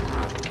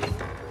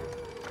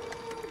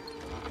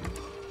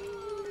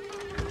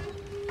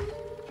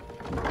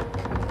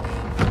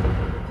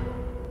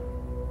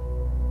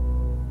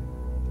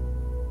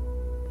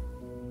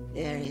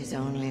 There is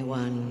only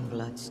one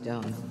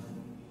Bloodstone,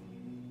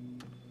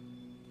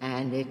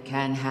 and it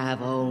can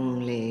have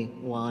only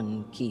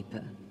one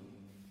keeper.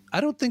 I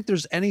don't think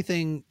there's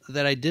anything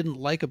that I didn't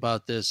like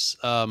about this,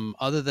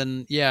 other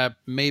than,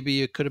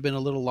 maybe it could have been a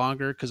little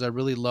longer, because I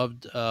really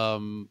loved, I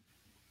don't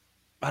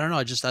know,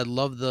 I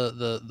love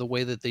the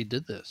way that they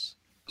did this.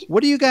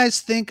 What do you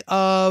guys think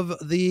of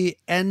the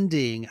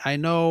ending? I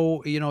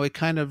know, it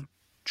kind of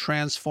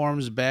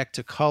transforms back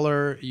to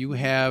color. You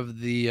have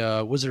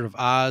the Wizard of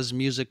Oz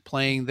music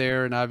playing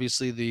there, and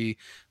obviously the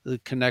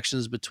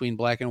connections between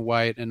black and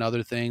white and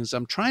other things.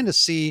 I'm trying to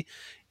see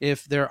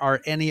if there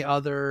are any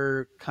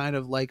other kind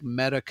of like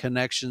meta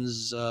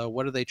connections.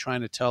 What are they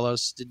trying to tell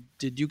us?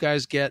 Did you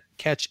guys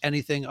catch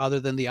anything other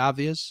than the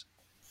obvious?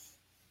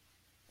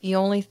 The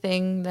only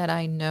thing that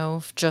I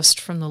know just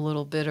from the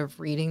little bit of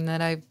reading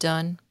that I've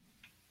done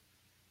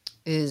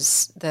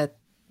is that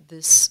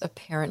this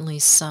apparently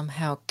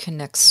somehow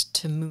connects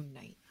to Moon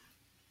Knight.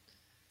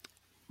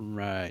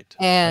 Right.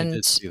 And I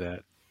did see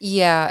that.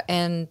 Yeah,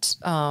 and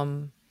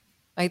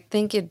I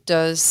think it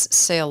does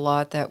say a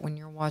lot that when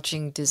you're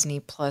watching Disney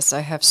Plus,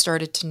 I have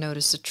started to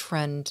notice a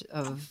trend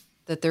of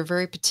that they're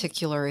very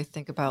particular, I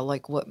think, about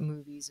like what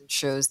movies and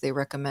shows they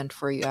recommend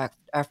for you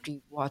after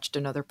you've watched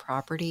another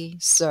property.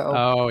 So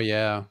Oh,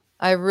 yeah.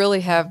 I really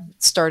have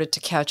started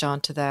to catch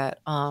on to that.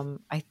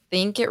 I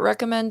think it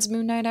recommends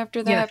Moon Knight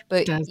after that, Yeah, it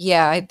but does.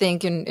 yeah, I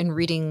think in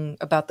reading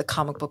about the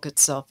comic book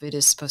itself, it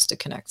is supposed to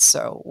connect.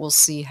 So we'll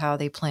see how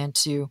they plan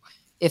to,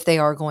 if they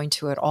are going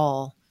to at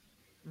all,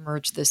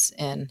 merge this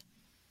in.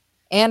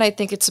 And I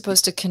think it's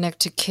supposed to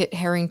connect to Kit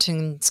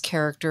Harington's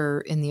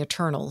character in the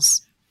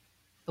Eternals,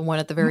 the one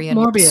at the very end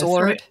with the Morbius,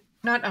 sword. right?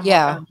 Not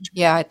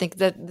Yeah, I think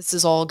that this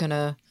is all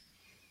gonna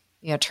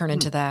turn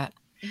into that.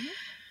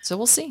 So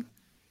we'll see.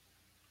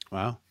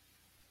 Wow.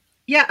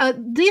 Yeah,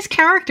 these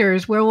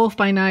characters, Werewolf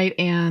by Night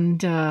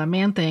and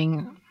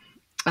Man-Thing,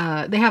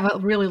 they have a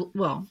really,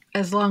 well,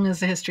 as long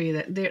as the history,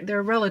 that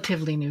they're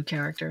relatively new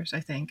characters, I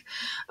think.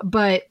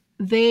 But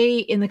they,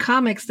 in the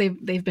comics,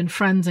 they've been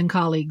friends and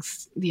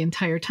colleagues the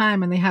entire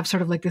time, and they have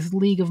sort of like this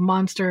league of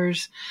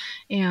monsters,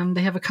 and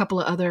they have a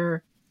couple of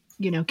other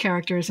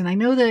characters. And I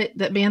know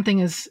that Man-Thing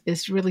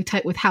is really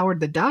tight with Howard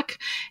the Duck,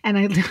 and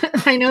I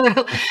know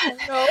that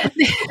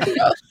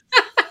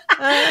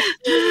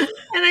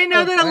and I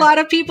know that a lot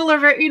of people are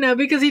very,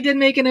 because he did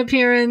make an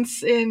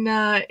appearance in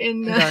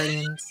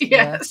Guardians.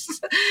 yes.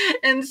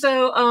 And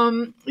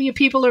so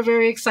people are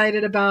very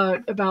excited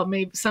about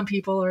maybe some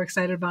people are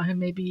excited about him.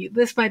 Maybe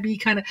this might be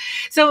kind of,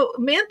 so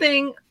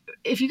Man-Thing,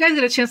 if you guys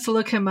get a chance to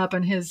look him up,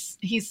 and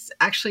he's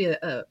actually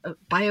a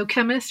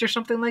biochemist or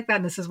something like that,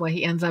 and this is why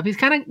he ends up. He's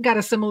kind of got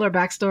a similar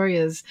backstory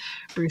as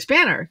Bruce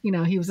Banner.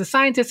 He was a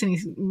scientist and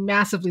he's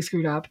massively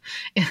screwed up,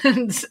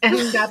 and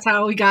that's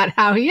how he got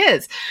how he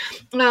is.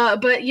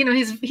 But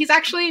he's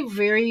actually a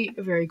very,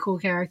 very cool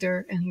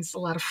character, and he's a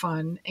lot of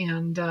fun,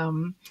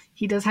 and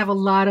he does have a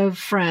lot of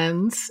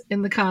friends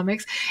in the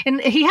comics,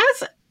 and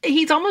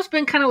he's almost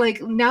been kind of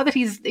like, now that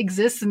he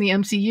exists in the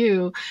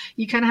MCU,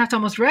 you kind of have to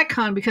almost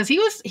retcon, because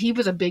he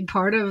was a big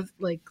part of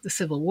like the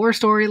Civil War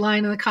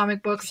storyline in the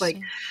comic books.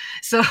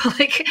 So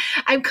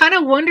I'm kind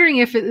of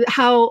wondering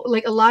how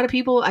like a lot of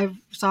people I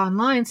saw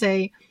online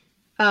say,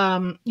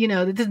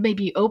 that this may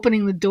be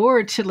opening the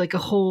door to like a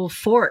whole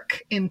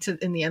fork in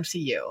the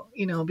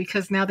MCU,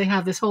 because now they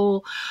have this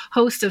whole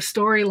host of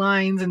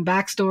storylines and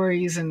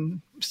backstories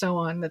and so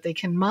on that they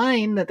can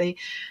mine, that they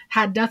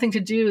had nothing to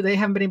do. They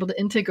haven't been able to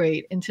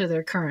integrate into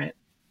their current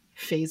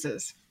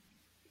phases.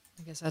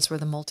 I guess that's where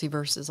the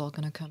multiverse is all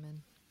going to come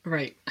in.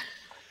 Right.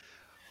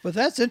 But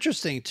that's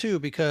interesting too,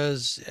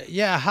 because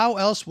how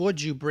else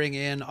would you bring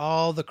in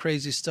all the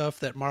crazy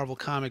stuff that Marvel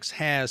Comics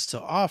has to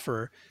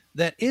offer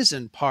that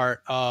isn't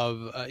part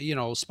of,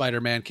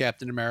 Spider-Man,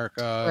 Captain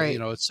America,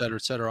 Right. Et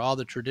cetera, all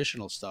the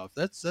traditional stuff.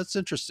 That's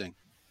interesting.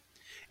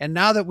 And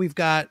now that we've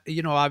got,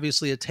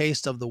 obviously a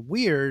taste of the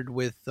weird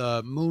with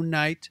Moon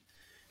Knight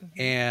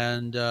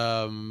and,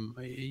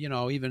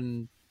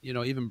 even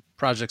even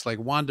projects like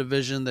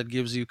WandaVision that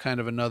gives you kind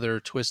of another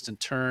twist and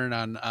turn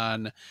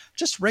on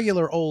just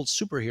regular old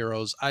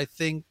superheroes. I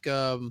think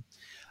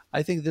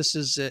this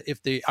is,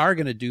 if they are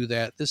going to do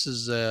that, this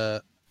is,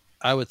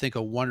 I would think,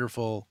 a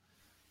wonderful,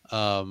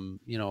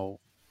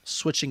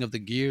 switching of the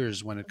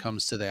gears when it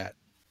comes to that.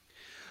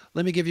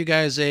 Let me give you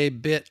guys a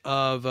bit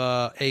of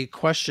a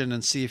question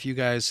and see if you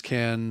guys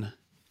can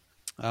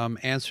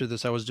answer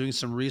this. I was doing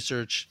some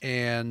research,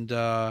 and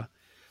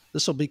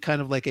this will be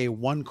kind of like a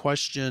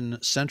one-question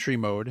Sentry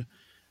mode.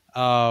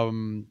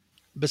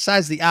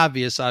 Besides the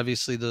obvious,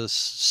 obviously, the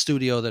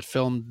studio that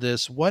filmed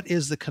this, what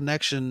is the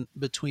connection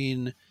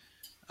between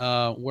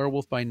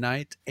Werewolf by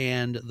Night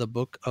and the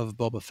Book of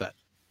Boba Fett?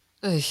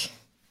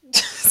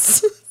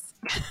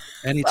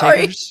 Any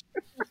takers?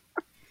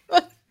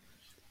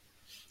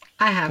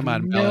 I have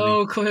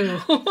no clue.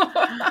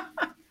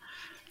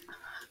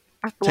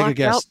 I've Take a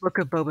guess. out Book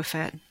of Boba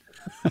Fett.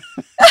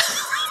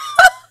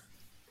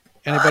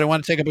 Anybody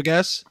want to take up a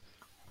guess?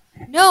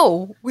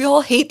 No, we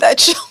all hate that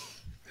show.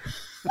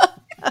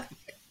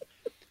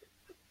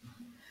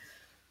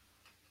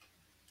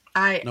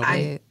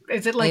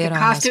 Is it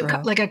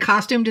like a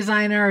costume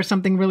designer or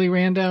something really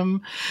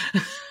random?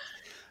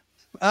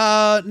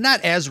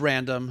 Not as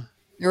random.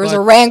 There was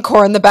a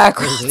Rancor in the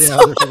background. There's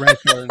a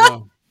Rancor.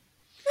 No.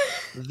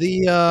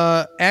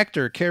 The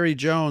actor Carrie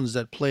Jones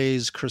that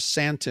plays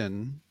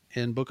Chrysanthemum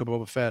in Book of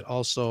Boba Fett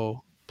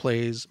also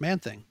plays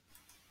Man-Thing.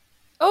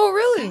 Oh,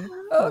 really?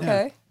 Oh,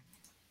 okay. Yeah.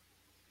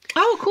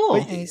 Oh, cool.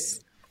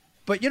 Nice.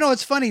 But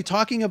it's funny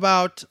talking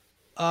about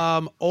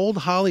old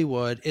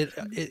Hollywood.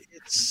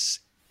 It's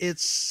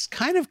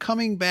kind of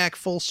coming back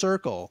full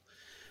circle.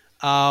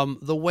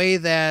 The way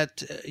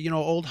that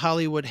old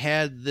Hollywood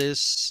had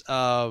this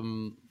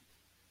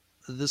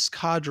this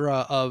cadre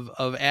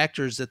of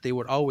actors that they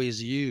would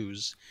always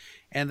use,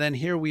 and then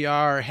here we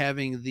are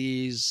having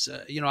these.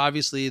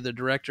 Obviously the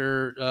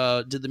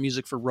director did the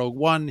music for Rogue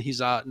One.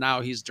 He's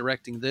now he's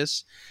directing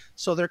this,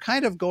 so they're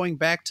kind of going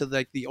back to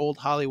like the old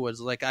Hollywoods.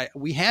 Like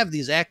we have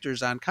these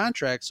actors on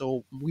contract,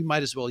 so we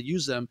might as well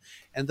use them,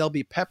 and they'll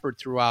be peppered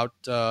throughout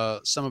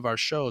some of our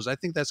shows. I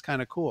think that's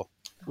kind of cool.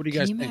 What do you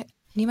guys think?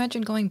 Can you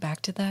imagine going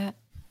back to that?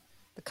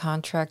 The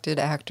contracted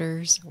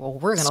actors. Well,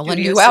 we're going to lend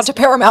you out to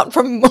Paramount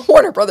from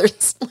Warner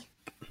Brothers.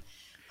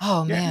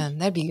 Man,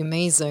 that'd be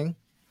amazing.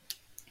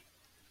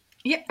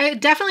 Yeah, it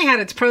definitely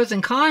had its pros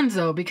and cons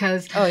though,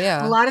 because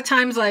a lot of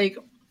times, like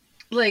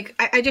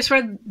I just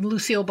read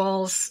Lucille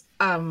Ball's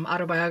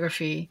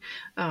autobiography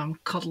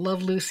called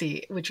Love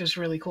Lucy, which was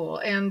really cool,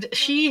 and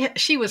she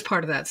was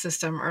part of that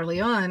system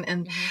early on.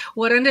 And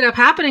what ended up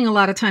happening a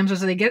lot of times was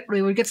they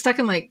would get stuck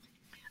in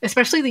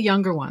especially the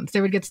younger ones,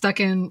 they would get stuck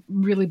in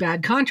really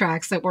bad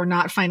contracts that were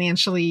not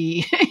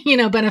financially,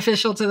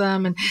 beneficial to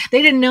them. And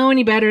they didn't know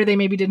any better. They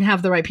maybe didn't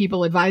have the right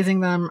people advising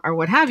them or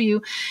what have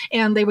you.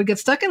 And they would get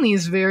stuck in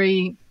these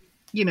very,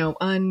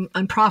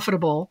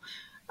 unprofitable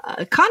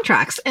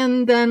contracts.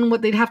 And then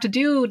what they'd have to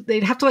do,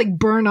 they'd have to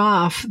burn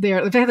off if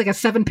they had a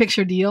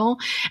 7-picture deal.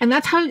 And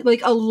that's how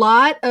a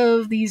lot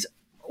of these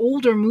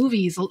older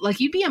movies,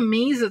 you'd be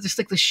amazed at just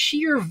the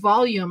sheer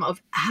volume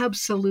of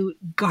absolute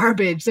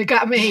garbage that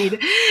got made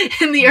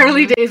in the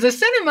early days of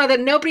cinema that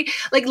nobody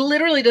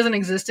literally doesn't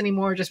exist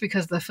anymore just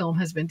because the film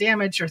has been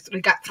damaged or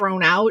it got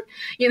thrown out,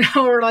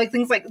 or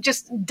things like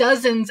just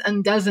dozens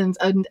and dozens.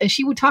 And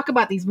she would talk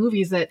about these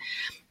movies that,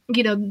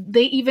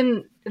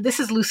 this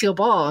is Lucille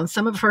Ball, and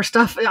some of her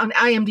stuff on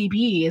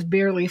IMDb is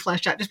barely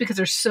fleshed out just because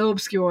they're so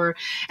obscure.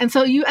 And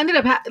so you ended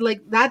up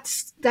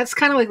that's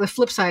kind of the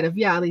flip side of,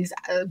 these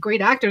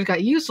great actors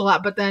got used a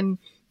lot, but then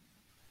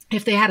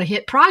if they had a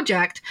hit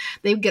project,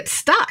 they would get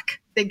stuck.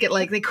 They'd get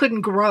they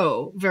couldn't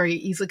grow very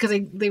easily because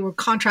they were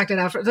contracted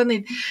out. Then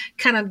they'd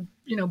kind of,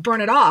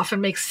 burn it off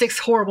and make 6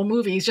 horrible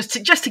movies just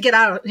to get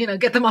out,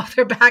 get them off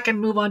their back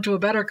and move on to a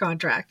better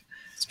contract.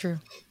 It's true.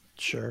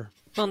 Sure.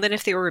 Well, and then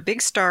if they were a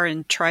big star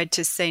and tried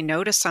to say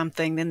no to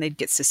something, then they'd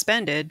get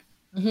suspended.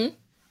 Mm-hmm.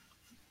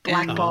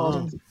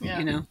 Blackballed.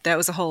 That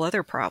was a whole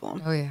other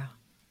problem. Oh, yeah.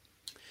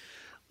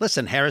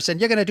 Listen, Harrison,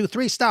 you're going to do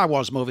 3 Star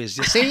Wars movies,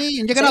 you see?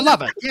 And you're going to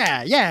love it.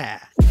 Yeah.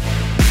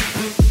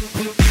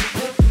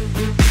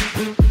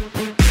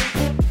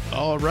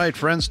 All right,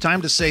 friends,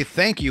 time to say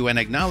thank you and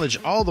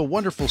acknowledge all the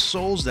wonderful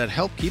souls that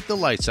help keep the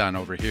lights on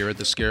over here at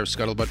the Scarif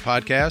Scuttlebutt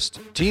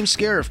podcast. Team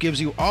Scarif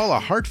gives you all a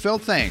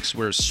heartfelt thanks.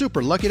 We're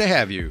super lucky to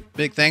have you.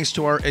 Big thanks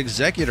to our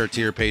executor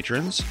tier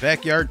patrons,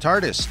 Backyard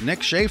TARDIS,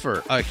 Nick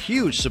Schaefer, a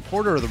huge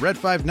supporter of the Red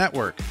 5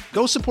 Network.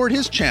 Go support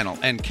his channel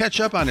and catch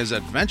up on his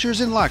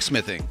adventures in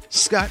locksmithing.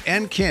 Scott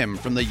and Kim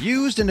from the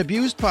Used and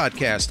Abused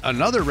podcast,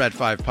 another Red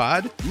 5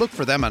 pod. Look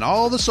for them on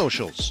all the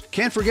socials.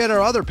 Can't forget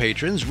our other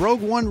patrons,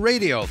 Rogue One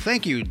Radio.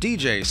 Thank you,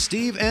 DJ,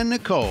 Steve, and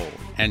Nicole.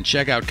 And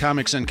check out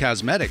Comics and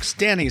Cosmetics.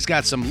 Danny's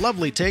got some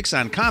lovely takes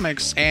on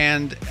comics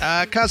and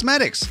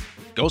cosmetics.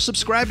 Go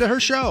subscribe to her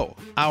show.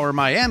 Our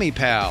Miami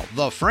pal,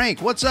 The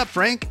Frank. What's up,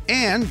 Frank?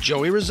 And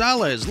Joey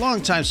Rosales,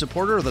 longtime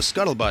supporter of the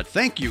Scuttlebutt.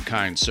 Thank you,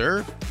 kind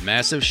sir.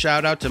 Massive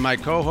shout out to my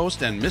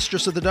co-host and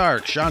Mistress of the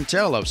Dark,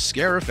 Chantel of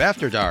Scarif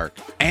After Dark.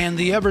 And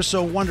the ever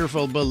so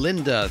wonderful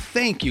Belinda.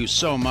 Thank you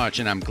so much,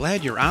 and I'm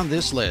glad you're on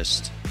this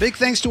list. Big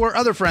thanks to our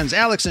other friends,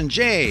 Alex and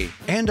Jay,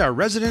 and our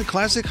resident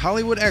classic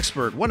Hollywood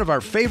expert, one of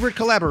our favorite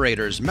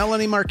collaborators,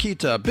 Melanie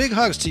Marquita. Big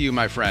hugs to you,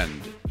 my friend.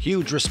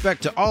 Huge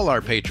respect to all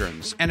our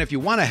patrons. And if you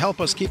want to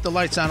help us keep the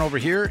lights on over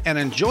here and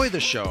enjoy the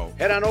show,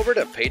 head on over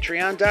to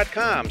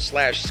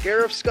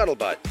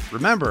patreon.com/scarifscuttlebutt.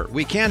 Remember,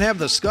 we can't have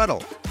the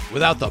scuttle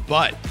without the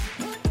butt.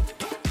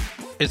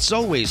 It's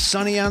always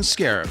sunny on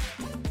Scarif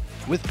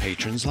with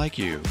patrons like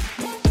you.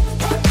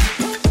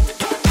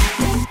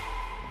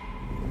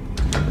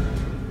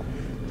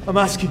 I'm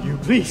asking you,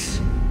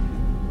 please.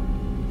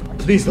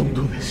 Please don't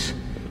do this.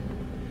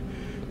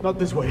 Not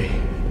this way.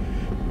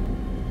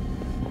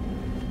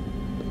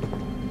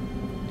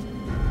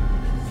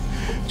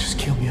 Just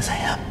kill me as I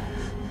am.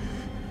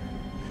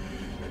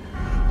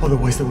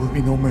 Otherwise there will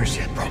be no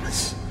mercy, I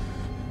promise.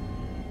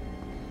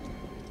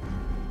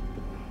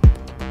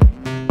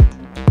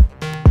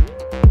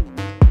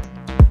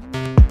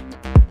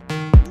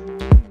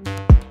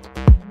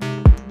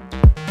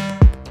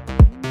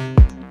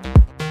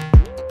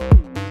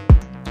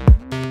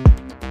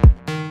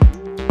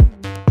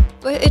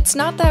 It's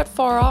not that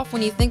far off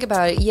when you think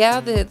about it. Yeah,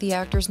 the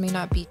actors may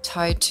not be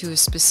tied to a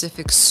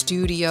specific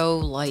studio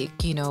like,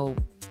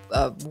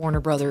 Warner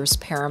Brothers,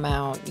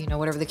 Paramount,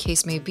 whatever the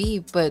case may be,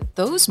 but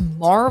those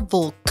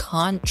Marvel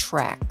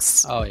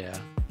contracts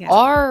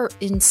are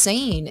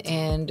insane.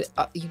 And,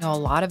 a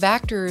lot of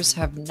actors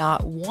have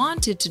not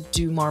wanted to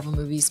do Marvel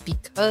movies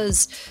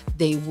because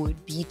they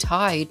would be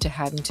tied to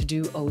having to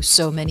do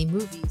so many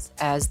movies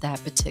as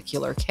that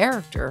particular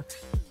character.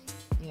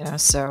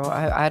 So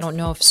I don't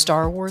know if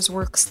Star Wars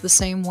works the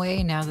same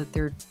way now that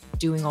they're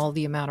doing all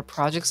the amount of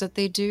projects that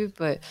they do.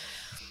 But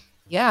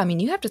yeah,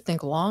 you have to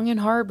think long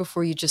and hard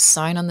before you just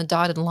sign on the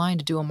dotted line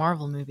to do a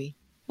Marvel movie.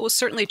 Well, it's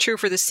certainly true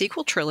for the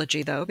sequel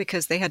trilogy, though,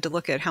 because they had to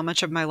look at how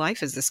much of my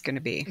life is this going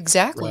to be.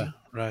 Exactly.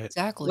 Right.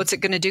 Exactly. What's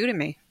it going to do to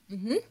me?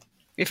 Mm-hmm.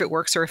 If it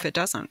works or if it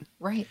doesn't.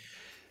 Right.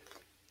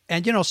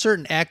 And,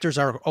 certain actors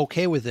are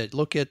okay with it.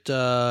 Look at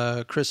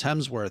Chris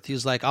Hemsworth.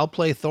 He's like, I'll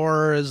play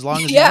Thor as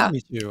long as you want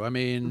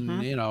me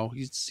to.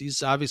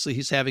 He's obviously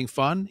he's having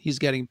fun. He's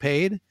getting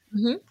paid.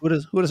 Mm-hmm.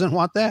 Who doesn't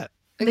want that?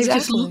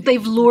 Exactly.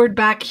 They've lured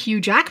back Hugh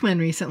Jackman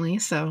recently,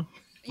 so.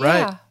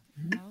 Right.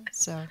 Yeah.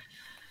 So.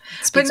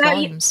 But now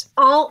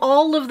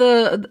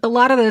a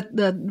lot of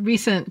the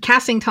recent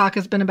casting talk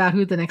has been about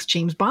who the next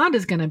James Bond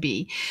is going to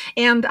be.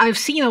 And I've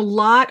seen a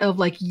lot of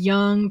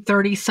young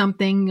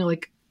 30-something,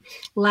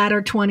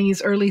 latter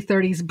 20s, early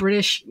 30s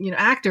British,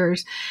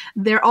 actors.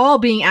 They're all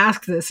being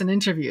asked this in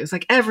interviews.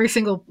 Every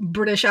single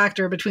British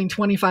actor between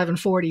 25 and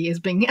 40 is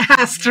being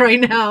asked right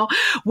now,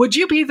 would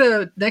you be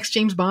the next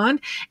James Bond?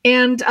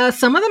 And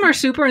some of them are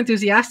super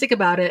enthusiastic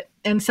about it.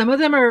 And some of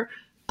them are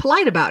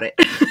polite about it.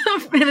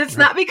 And it's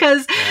not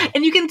because,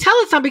 and you can tell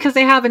it's not because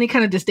they have any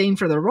kind of disdain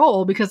for the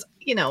role, because,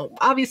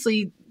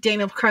 obviously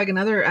Daniel Craig and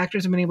other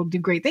actors have been able to do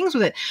great things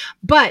with it.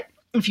 But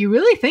if you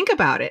really think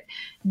about it,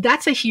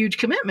 that's a huge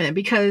commitment,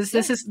 because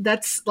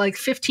that's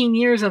 15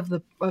 years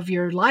of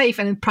your life,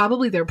 and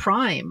probably their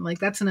prime.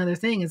 That's another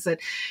thing, is that,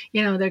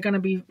 they're going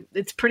to be,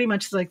 it's pretty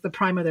much like the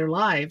prime of their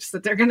lives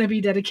that they're going to be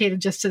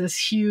dedicated just to this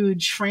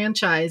huge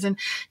franchise. And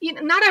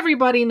not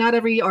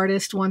every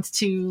artist wants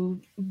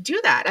to do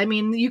that.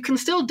 You can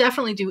still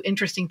definitely do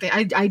interesting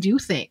things. I do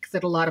think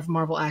that a lot of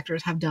Marvel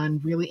actors have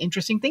done really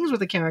interesting things with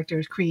the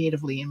characters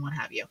creatively and what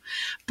have you.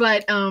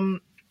 But,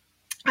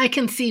 I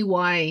can see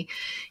why,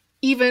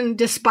 even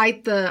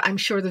despite I'm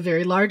sure the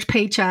very large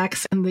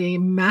paychecks and the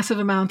massive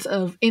amounts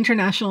of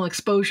international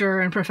exposure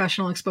and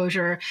professional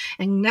exposure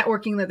and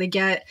networking that they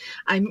get,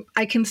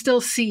 I can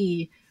still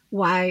see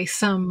why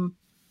some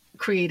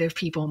creative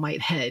people might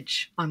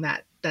hedge on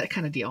that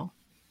kind of deal.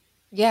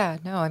 Yeah,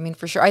 no,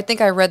 for sure. I think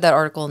I read that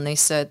article and they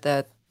said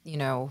that,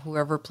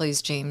 whoever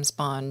plays James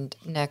Bond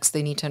next,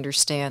 they need to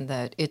understand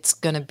that it's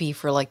going to be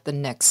for the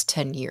next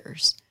 10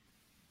 years.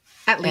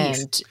 At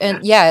least.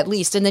 At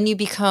least. And then you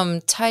become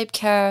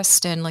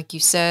typecast. And like you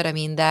said,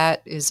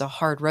 that is a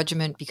hard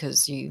regiment,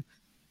 because you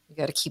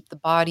got to keep the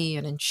body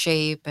and in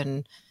shape.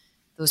 And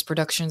those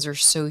productions are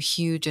so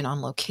huge and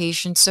on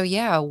location. So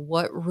yeah,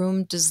 what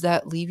room does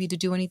that leave you to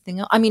do anything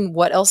else?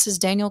 What else has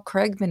Daniel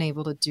Craig been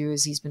able to do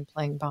as he's been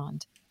playing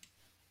Bond?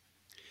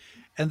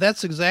 And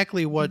that's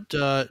exactly what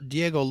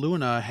Diego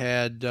Luna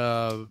had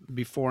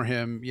before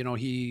him.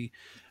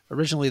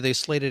 Originally, they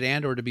slated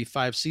Andor to be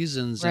 5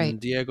 seasons, right. And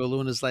Diego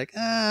Luna's like,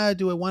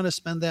 do I want to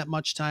spend that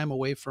much time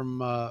away from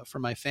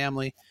my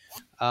family?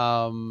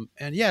 And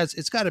yeah,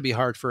 it's got to be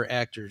hard for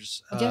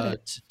actors to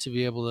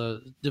be able to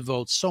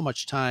devote so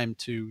much time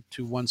to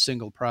one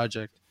single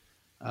project.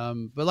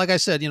 But like I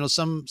said,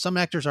 some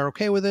actors are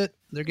okay with it;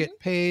 they're getting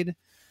paid.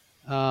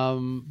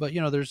 But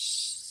there's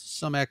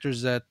some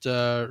actors that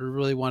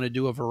really want to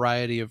do a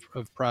variety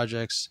of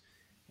projects.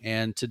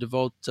 and to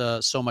devote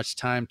so much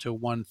time to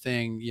one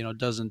thing,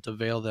 doesn't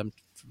avail them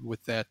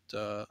with that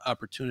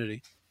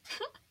opportunity.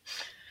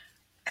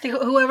 I think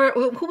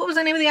what was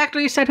the name of the actor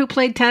you said who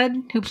played Ted,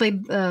 who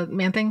played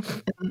Man-Thing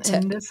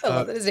in this? I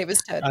love that his name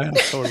is Ted. I know,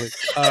 totally.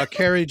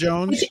 Carrie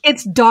Jones.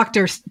 It's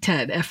Dr.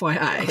 Ted,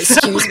 FYI.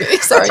 Excuse me.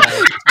 Sorry.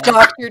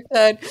 Dr.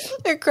 Ted.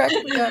 It cracked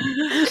me up.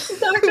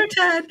 Dr.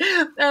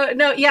 Ted.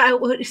 No, yeah,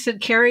 he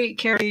said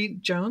Carrie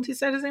Jones, he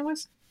said his name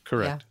was?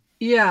 Correct.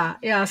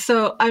 Yeah.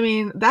 So, I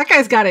mean, that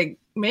guy's got it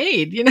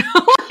made,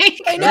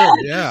 I know.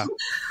 Yeah.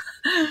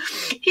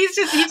 He's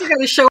just got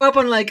to show up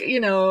on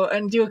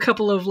and do a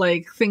couple of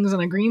things on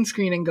a green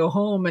screen and go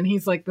home, and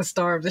he's like the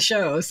star of the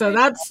show. So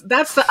that's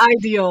the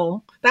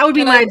ideal. That would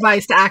be my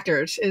advice to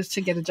actors, is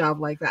to get a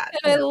job like that.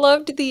 And I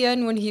loved the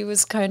end when he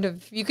was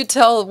you could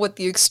tell what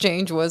the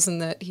exchange was,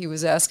 and that he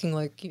was asking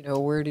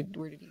where did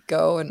he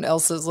go, and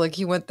Elsa's like,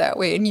 he went that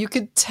way, and you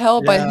could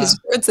tell by his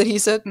words that he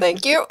said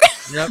thank you.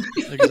 Yep,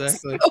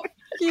 exactly. So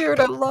cute.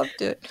 I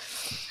loved it.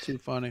 Too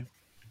funny.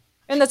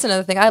 And that's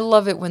another thing. I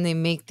love it when they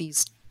make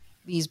these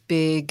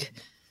big,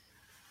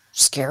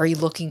 scary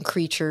looking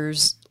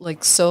creatures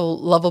so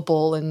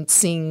lovable, and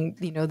seeing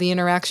the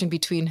interaction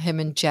between him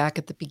and Jack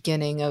at the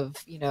beginning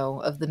of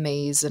the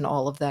maze and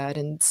all of that,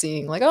 and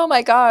seeing oh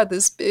my god,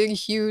 this big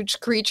huge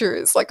creature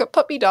is like a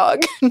puppy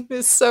dog.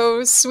 Is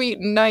so sweet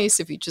and nice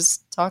if you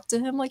just talk to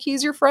him like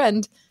he's your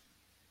friend.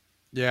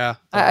 Yeah,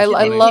 I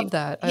love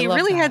that. He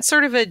really had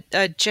sort of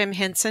a Jim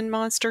Henson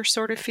Monster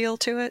sort of feel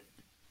to it.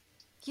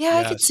 Yeah,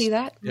 I could see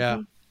that. Yeah.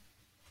 Mm-hmm.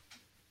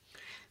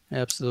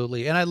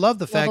 Absolutely. And I love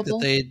the fact that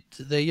they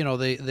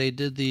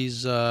did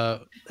these,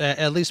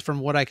 at least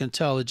from what I can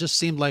tell, it just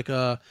seemed like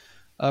a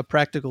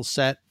practical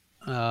set.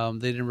 They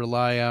didn't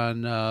rely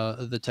on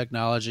the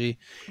technology.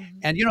 Mm-hmm.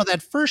 And,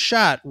 that first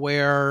shot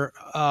where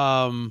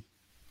the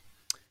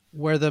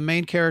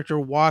main character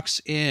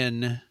walks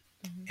in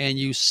and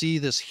you see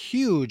this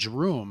huge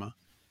room,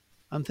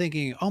 I'm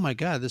thinking, oh my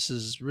God, this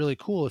is really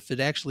cool if it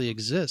actually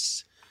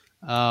exists.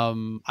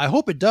 I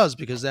hope it does,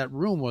 because that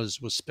room was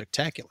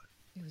spectacular.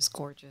 It was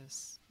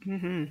gorgeous.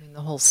 Mm-hmm. I mean,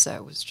 the whole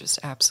set was just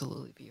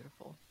absolutely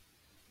beautiful.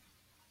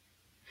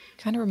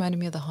 Kind of reminded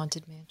me of the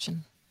Haunted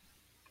Mansion.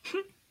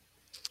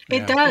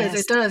 It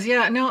does.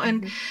 Yeah. No,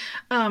 and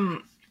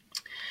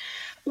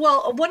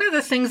well, one of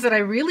the things that I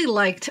really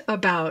liked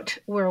about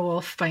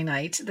Werewolf by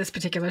Night, this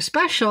particular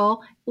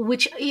special,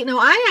 which,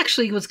 I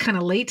actually was kind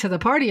of late to the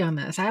party on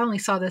this. I only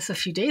saw this a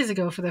few days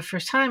ago for the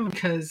first time,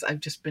 because I've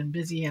just been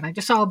busy, and I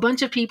just saw a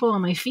bunch of people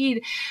on my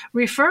feed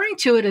referring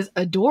to it as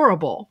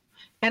adorable.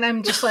 And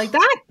I'm just like,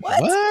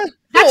 what?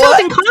 That's so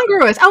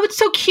incongruous. Oh, it's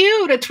so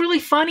cute. It's really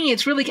funny.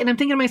 It's really, and I'm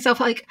thinking to myself,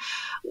 a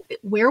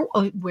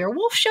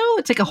werewolf show?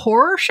 It's like a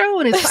horror show,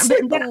 and it's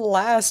the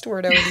last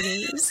word I would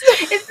use.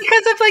 It's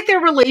because of their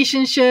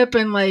relationship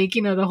and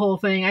the whole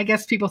thing. I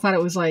guess people thought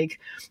it was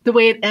the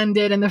way it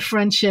ended and the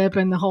friendship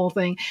and the whole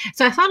thing.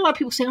 So I thought a lot of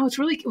people saying,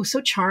 it was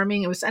so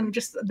charming. And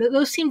just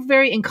those seemed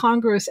very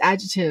incongruous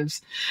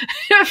adjectives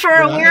for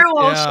a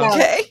werewolf show.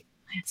 Okay.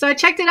 So I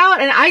checked it out,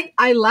 and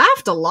I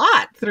laughed a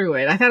lot through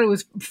it. I thought it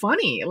was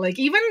funny.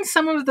 Even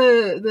some of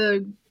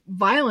the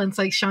violence,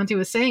 like Shanti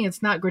was saying,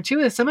 it's not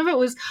gratuitous. Some of it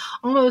was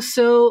almost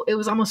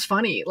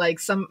funny.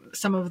 Some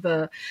of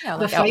the fight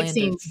outlandish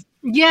scenes.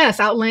 Yes,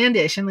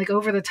 outlandish and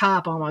over the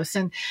top almost.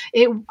 And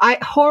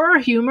horror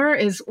humor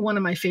is one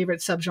of my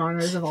favorite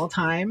subgenres of all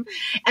time.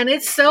 And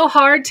it's so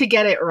hard to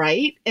get it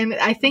right. And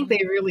I think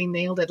they really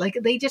nailed it.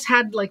 They just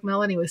had, like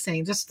Melanie was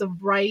saying, just the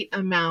right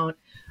amount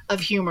of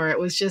humor. It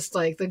was just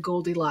like the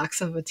Goldilocks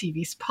of a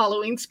TV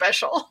Halloween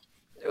special.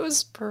 It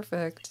was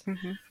perfect.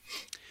 Mm-hmm.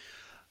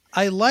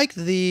 I liked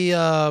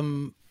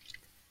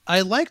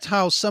I liked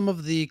how some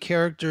of the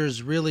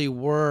characters really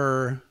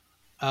were,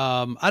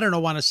 I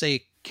don't want to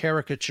say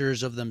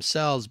caricatures of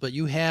themselves, but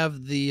you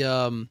have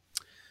the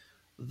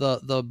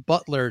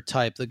butler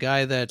type, the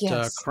guy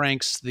that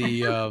cranks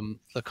the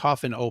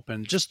coffin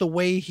open. Just the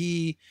way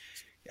he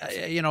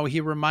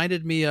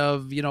reminded me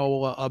of,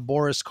 a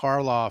Boris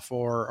Karloff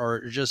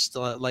or just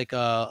like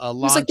a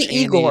Lon like the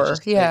Chaney, Igor.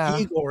 Yeah.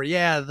 Igor.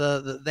 Yeah.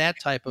 That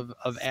type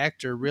of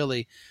actor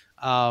really.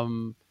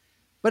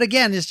 But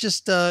again, it's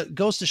just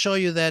goes to show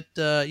you that,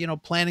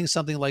 planning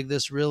something like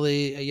this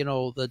really,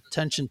 the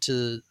attention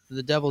to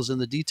the devil's in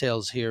the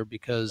details here,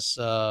 because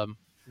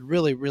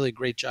really, really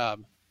great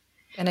job.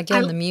 And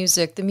again, the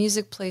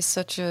music plays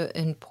such an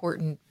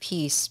important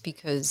piece,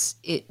 because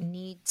it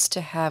needs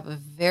to have a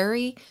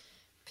very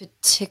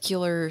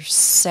particular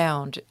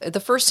sound. The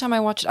first time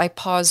I watched it, I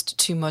paused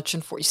too much,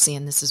 and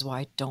this is why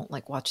I don't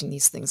like watching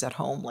these things at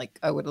home.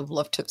 I would have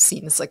loved to have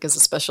seen this as a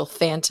special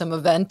phantom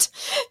event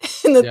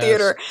in the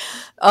theater.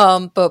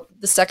 But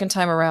the second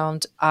time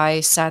around,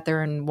 I sat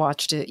there and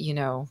watched it,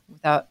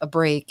 without a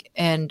break.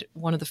 And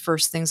one of the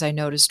first things I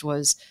noticed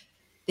was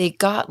they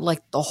got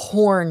the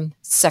horn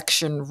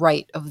section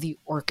right of the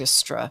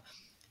orchestra,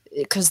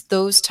 because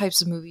those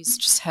types of movies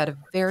just had a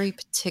very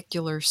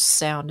particular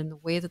sound, and the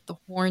way that the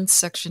horn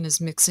section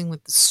is mixing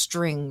with the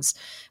strings,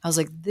 I was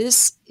like,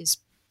 this is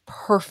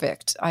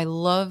perfect. I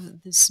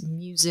love this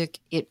music.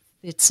 It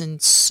fits in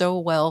so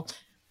well.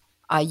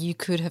 You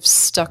could have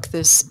stuck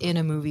this in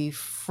a movie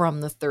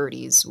from the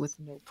 30s with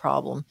no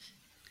problem.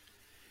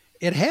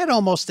 It had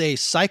almost a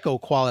Psycho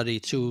quality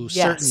to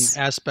certain Yes.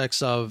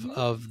 aspects of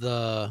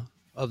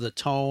the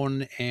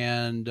tone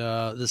and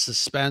the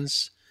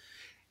suspense.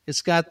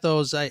 It's got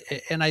those,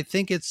 and I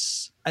think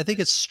it's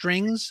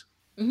strings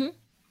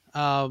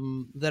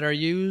that are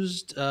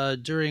used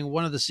during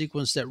one of the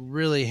sequences that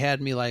really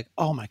had me like,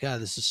 oh my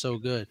god, this is so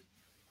good.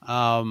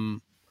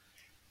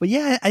 But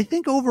yeah, I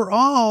think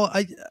overall,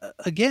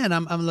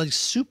 I'm like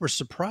super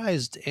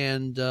surprised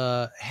and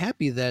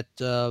happy that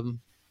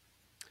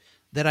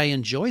that I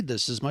enjoyed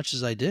this as much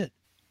as I did.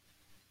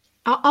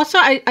 Also,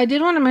 I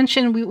did want to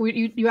mention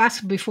you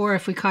asked before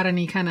if we caught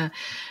any kind of,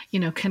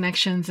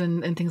 connections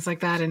and things like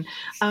that. And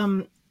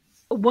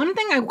one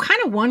thing I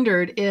kind of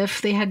wondered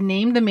if they had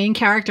named the main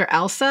character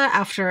Elsa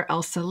after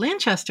Elsa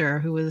Lanchester,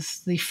 who was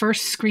the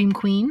first Scream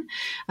Queen,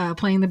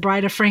 playing the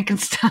Bride of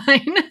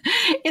Frankenstein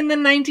in the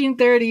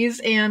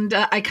 1930s. And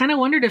I kind of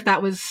wondered if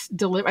that was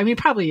deliberate. I mean, it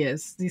probably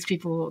is. These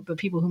people, the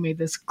people who made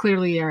this,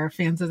 clearly are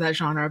fans of that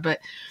genre. But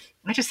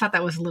I just thought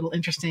that was a little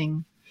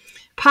interesting.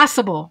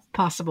 Possible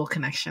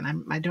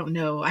connection. I don't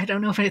know. I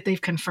don't know if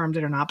they've confirmed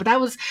it or not. But that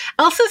was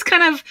Elsa's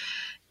kind of,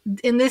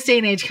 in this day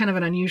and age, kind of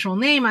an unusual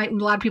name. A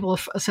lot of people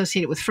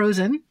associate it with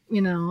Frozen,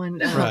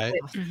 and right.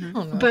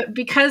 But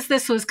because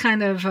this was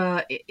kind of,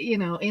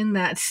 in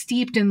that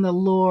steeped in the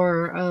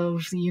lore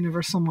of the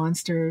Universal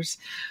monsters,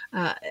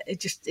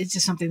 it's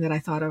just something that I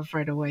thought of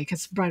right away.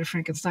 Because Bride of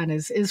Frankenstein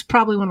is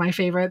probably one of my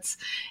favorites,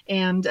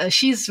 and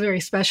she's very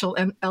special.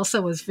 And Elsa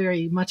was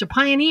very much a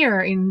pioneer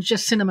in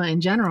just cinema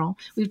in general.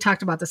 We've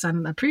talked about this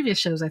on the previous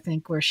shows, I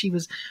think, where she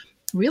was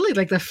really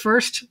like the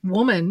first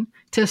woman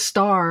to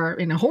star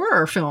in a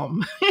horror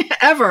film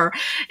ever.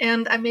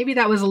 And maybe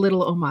that was a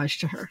little homage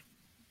to her.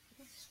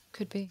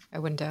 Could be. I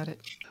wouldn't doubt it.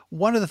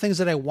 One of the things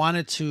that I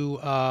wanted to,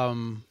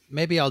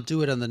 maybe I'll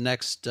do it on the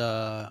next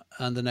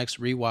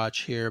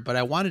rewatch here, but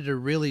I wanted to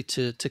really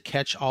to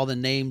catch all the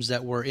names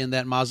that were in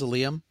that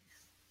mausoleum.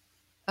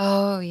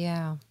 Oh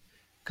yeah.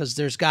 Because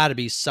there's got to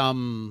be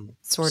some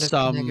sort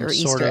of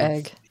Easter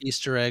egg.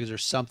 Easter eggs or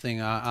something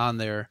on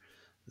there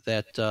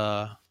that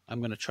I'm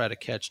going to try to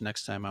catch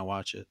next time I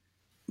watch it.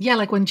 Yeah,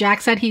 like when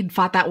Jack said he'd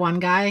fought that one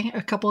guy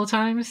a couple of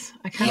times.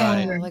 I kind of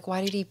wonder, like,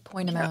 why did he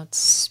point him out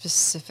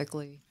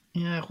specifically?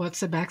 Yeah, what's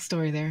the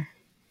backstory there?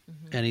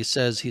 And he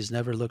says he's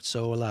never looked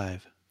so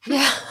alive.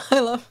 Yeah, I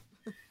love.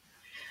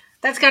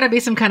 That's got to be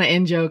some kind of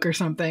in joke or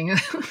something.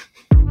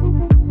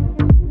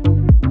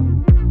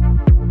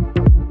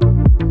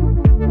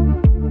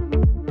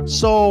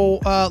 So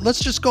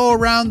let's just go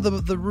around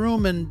the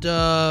room and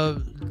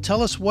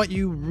tell us what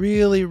you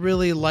really,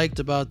 really liked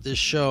about this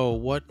show.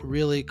 What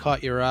really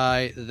caught your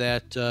eye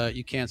that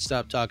you can't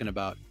stop talking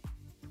about?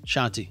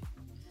 Shanti.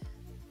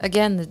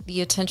 Again,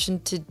 the attention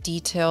to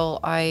detail.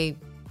 I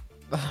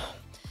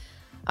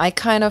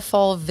kind of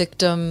fall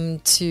victim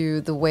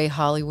to the way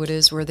Hollywood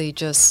is, where they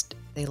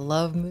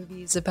love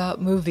movies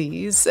about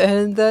movies.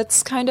 And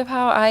that's kind of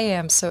how I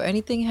am. So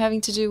anything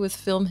having to do with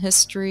film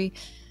history,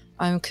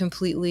 I'm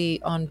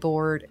completely on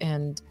board.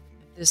 And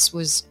this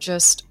was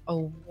just a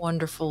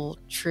wonderful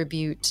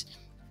tribute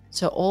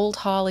to old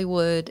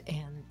Hollywood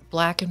and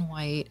black and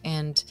white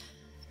and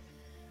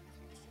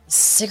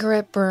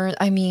cigarette burn.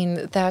 I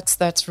mean,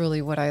 that's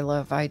really what I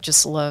love. I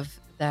just love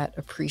that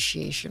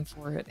appreciation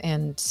for it.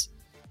 And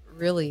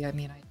really, I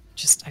mean,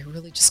 I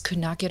really just could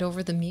not get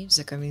over the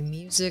music. I mean,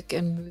 music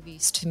and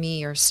movies to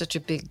me are such a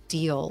big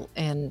deal,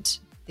 and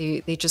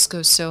they just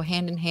go so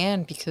hand in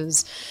hand,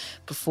 because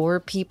before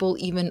people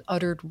even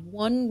uttered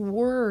one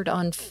word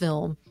on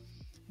film,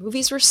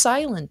 movies were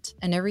silent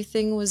and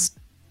everything was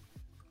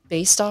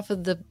based off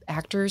of the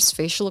actor's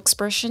facial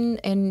expression,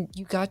 and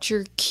you got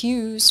your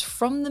cues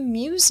from the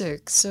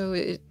music.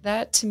 So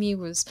that to me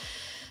was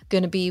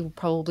going to be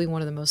probably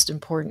one of the most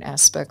important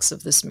aspects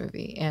of this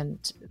movie,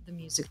 and the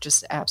music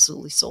just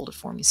absolutely sold it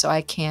for me. So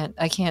I can't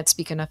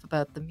speak enough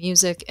about the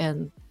music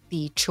and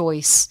the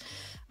choice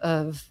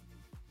of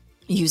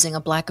using a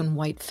black and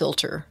white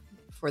filter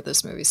for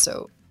this movie.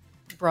 So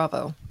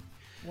bravo,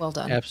 well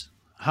done.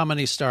 How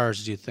many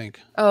stars do you think?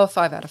 Oh,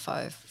 5 out of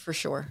 5 for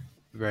sure.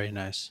 Very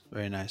nice,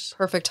 very nice.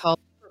 Perfect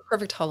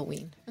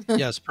Halloween.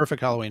 Yes,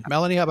 perfect Halloween.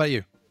 Melanie, how about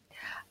you?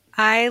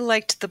 I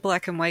liked the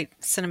black and white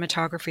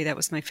cinematography. That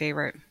was my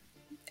favorite.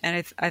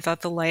 And I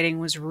thought the lighting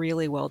was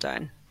really well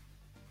done.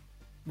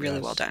 Really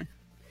well done.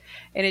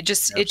 And it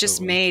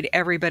just made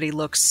everybody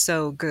look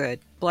so good.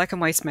 Black and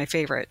white's my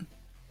favorite.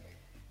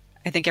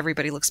 I think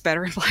everybody looks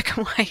better in black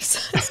and white.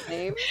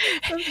 Same.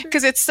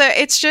 Because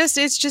it's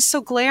just so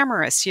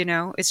glamorous, you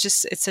know.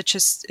 It's such a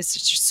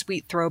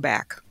sweet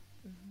throwback.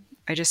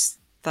 I just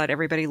thought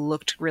everybody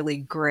looked really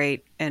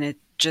great, and it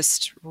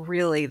just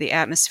really, the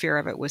atmosphere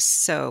of it was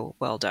so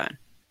well done.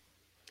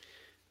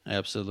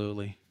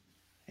 Absolutely.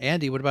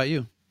 Andy, what about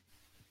you?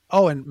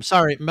 Oh, and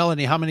sorry,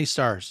 Melanie, how many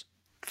stars?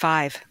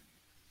 5.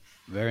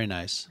 Very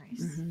nice.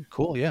 Mm-hmm.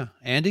 Cool, yeah.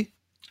 Andy?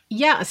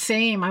 Yeah,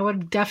 same. I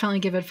would definitely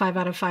give it 5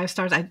 out of 5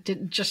 stars. I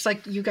did, just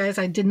like you guys,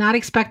 I did not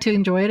expect to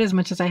enjoy it as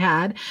much as I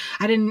had.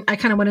 I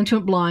kind of went into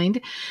it blind,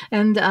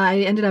 and I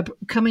ended up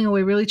coming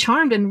away really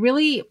charmed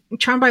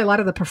by a lot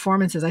of the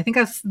performances. I think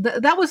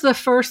that was the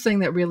first thing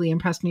that really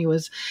impressed me,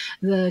 was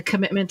the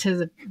commitment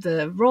to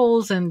the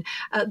roles, and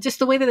just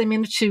the way that they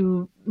managed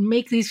to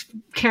make these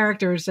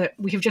characters that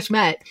we have just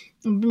met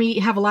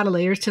have a lot of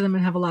layers to them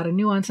and have a lot of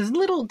nuances,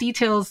 little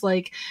details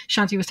like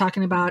Shanti was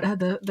talking about,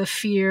 the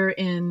fear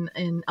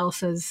in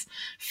Elsa's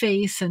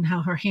face and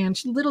how her hand,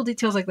 little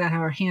details like that, how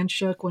her hand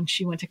shook when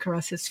she went to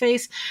caress his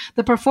face.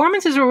 The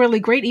performances were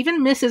really great.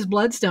 Even Mrs.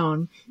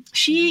 Bloodstone,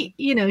 she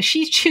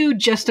chewed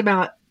just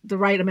about the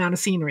right amount of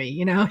scenery.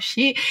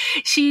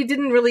 She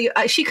didn't really,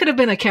 she could have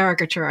been a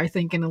caricature, I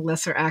think, in a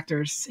lesser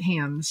actor's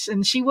hands.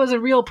 And she was a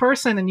real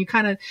person, and you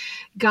kind of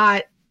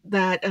got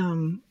that,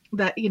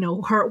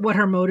 what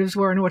her motives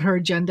were and what her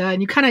agenda.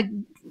 And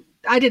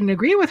I didn't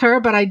agree with her,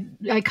 but I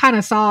kind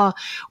of saw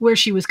where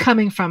she was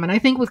coming from. And I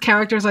think with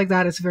characters like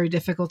that, it's very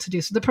difficult to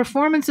do. So the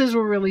performances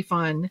were really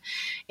fun.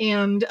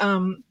 And,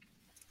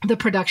 the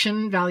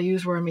production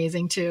values were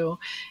amazing too.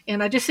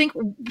 And I just think,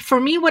 for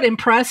me, what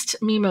impressed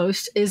me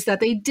most is that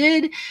they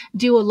did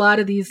do a lot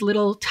of these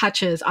little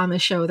touches on the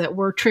show that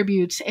were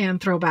tributes and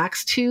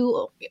throwbacks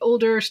to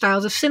older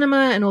styles of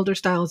cinema and older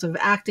styles of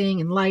acting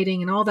and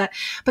lighting and all that.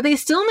 But they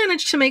still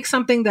managed to make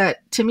something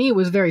that, to me,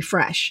 was very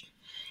fresh.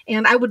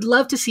 And I would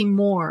love to see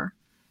more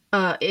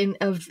in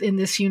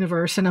this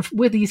universe and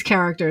with these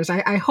characters.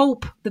 I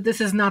hope that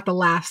this is not the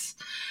last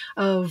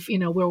of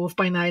Werewolf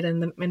by Night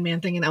and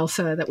Man-Thing and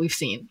Elsa that we've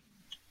seen.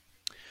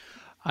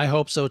 I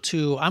hope so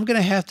too. I'm going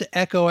to have to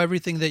echo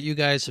everything that you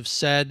guys have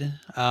said.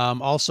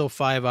 Also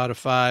 5 out of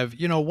 5.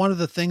 One of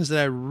the things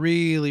that I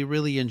really,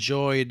 really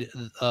enjoyed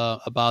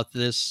about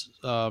this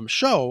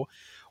show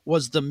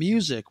was the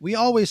music. We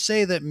always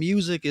say that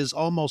music is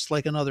almost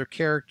like another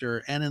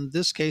character, and in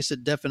this case,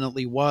 it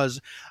definitely was.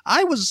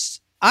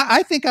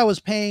 I think I was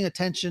paying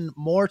attention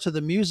more to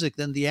the music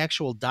than the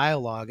actual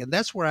dialogue, and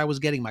that's where I was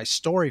getting my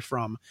story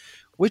from,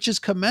 which is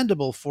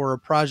commendable for a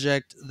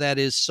project that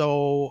is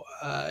so,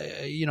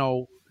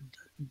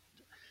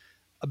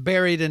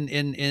 buried in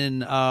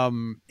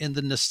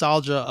the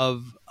nostalgia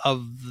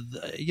of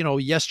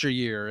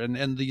yesteryear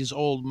and these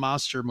old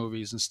monster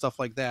movies and stuff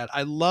like that.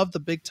 I love the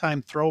big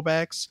time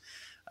throwbacks,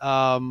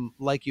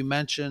 like you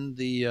mentioned,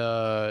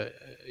 the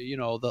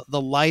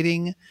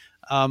lighting.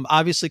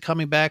 Obviously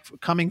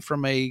coming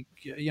from a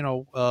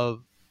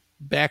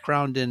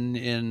background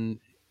in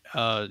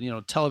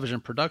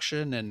television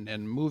production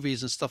and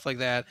movies and stuff like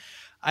that,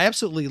 I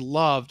absolutely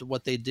loved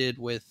what they did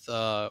with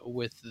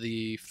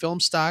the film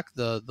stock,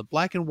 the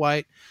black and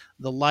white,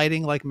 the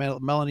lighting, like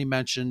Melanie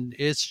mentioned.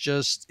 It's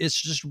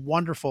just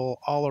wonderful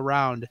all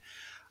around.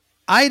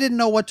 I didn't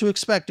know what to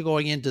expect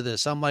going into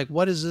this. I'm like,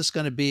 what is this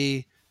going to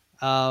be?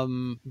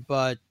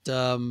 But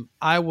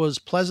I was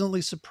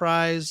pleasantly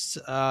surprised.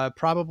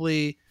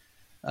 Probably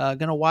going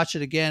to watch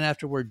it again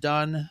after we're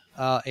done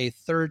a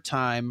third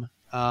time.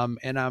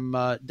 And I'm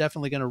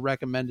definitely going to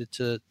recommend it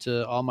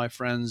to all my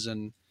friends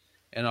and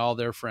all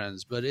their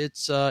friends. But it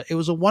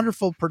was a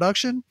wonderful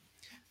production.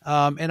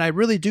 And I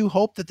really do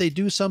hope that they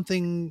do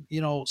something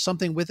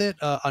with it,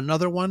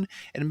 another one.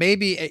 And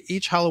maybe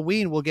each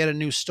Halloween we'll get a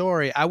new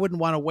story. I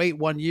wouldn't want to wait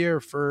 1 year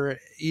for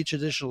each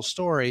additional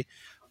story.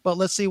 But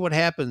let's see what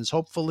happens.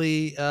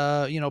 Hopefully,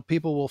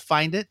 people will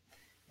find it,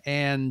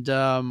 and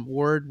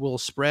word will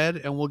spread,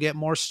 and we'll get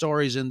more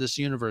stories in this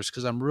universe,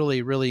 because I'm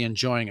really, really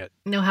enjoying it.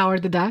 No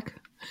Howard the Duck?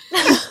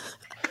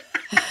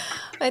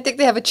 I think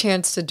they have a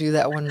chance to do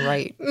that one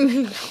right.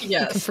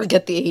 Yes.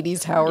 Forget the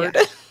 80s Howard.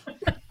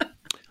 Yeah.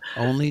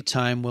 Only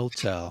time will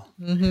tell.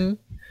 Mm-hmm.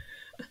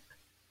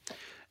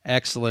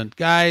 Excellent.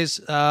 Guys,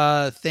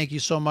 thank you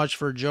so much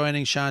for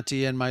joining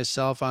Shanti and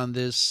myself on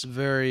this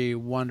very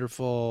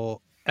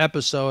wonderful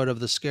episode of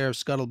the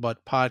Scarif Scuttlebutt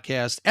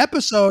podcast,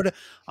 episode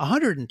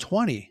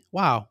 120.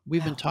 Wow,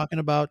 we've been talking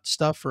about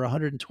stuff for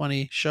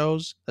 120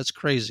 shows. That's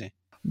crazy.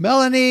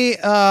 Melanie,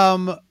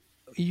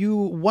 you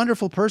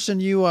wonderful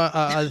person. You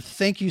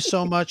thank you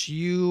so much.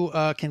 You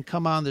can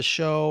come on the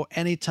show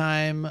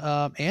anytime.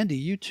 Andy,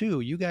 you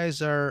too. You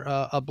guys are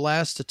a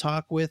blast to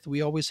talk with.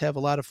 We always have a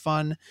lot of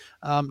fun.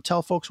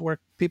 Tell folks where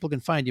people can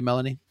find you,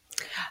 Melanie.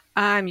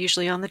 I'm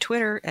usually on the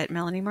Twitter at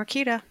Melanie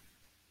Marquita,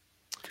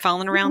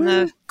 following around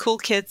the cool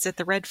kids at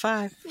the Red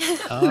 5.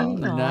 Oh,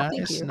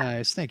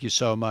 nice. Thank you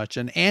so much.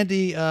 And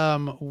Andy,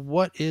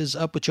 what is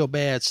up with your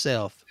bad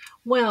self?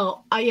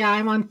 Well,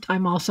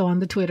 I'm also on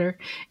the Twitter,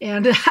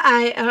 and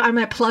I'm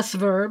at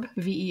 +Verb,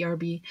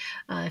 VERB.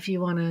 If you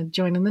want to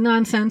join in the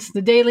nonsense,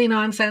 the daily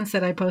nonsense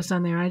that I post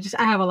on there, I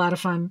have a lot of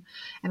fun,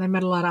 and I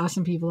met a lot of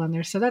awesome people on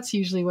there. So that's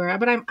usually where.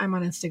 But I'm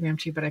on Instagram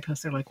too, but I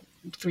post there like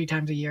 3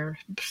 times a year.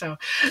 So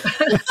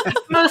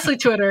mostly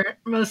Twitter.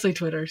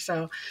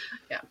 So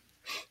yeah.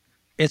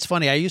 It's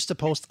funny. I used to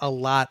post a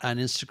lot on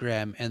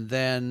Instagram, and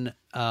then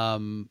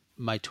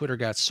my Twitter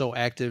got so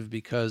active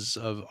because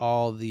of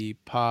all the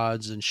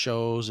pods and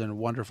shows and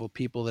wonderful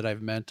people that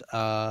I've met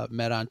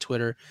on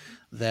Twitter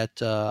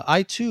that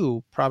I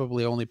too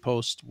probably only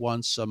post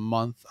once a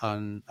month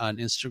on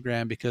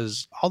Instagram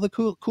because all the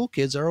cool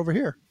kids are over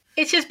here.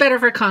 It's just better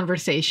for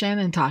conversation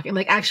and talking.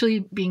 Like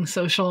actually being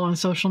social on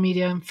social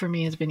media for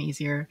me has been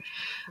easier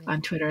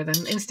on Twitter than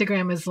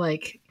Instagram is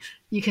like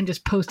you can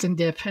just post and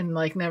dip and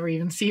like never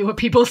even see what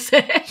people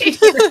say.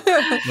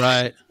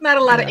 Right. Not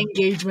a lot of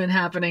engagement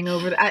happening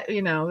over that,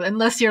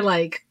 unless you're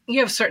like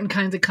you have certain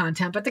kinds of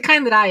content, but the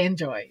kind that I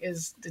enjoy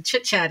is the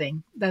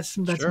chit-chatting. That's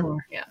Sure.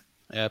 more. Yeah.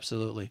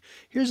 Absolutely.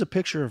 Here's a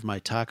picture of my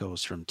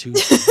tacos from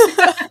Tuesday.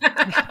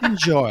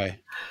 Enjoy.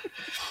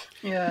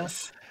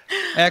 Yes.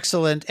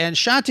 Excellent. And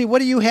Shanti, what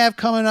do you have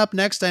coming up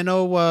next? I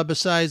know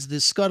besides the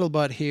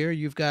Scuttlebutt here,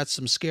 you've got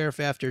some Scarif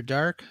After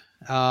Dark.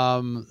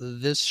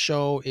 This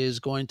show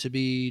is going to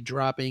be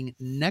dropping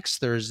next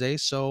Thursday.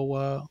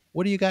 So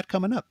what do you got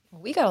coming up?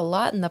 We got a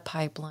lot in the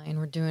pipeline.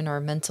 We're doing our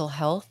mental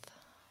health.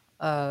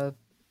 We're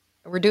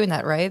doing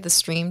that, right? The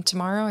stream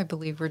tomorrow. I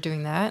believe we're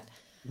doing that.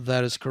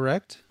 That is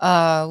correct.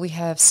 We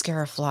have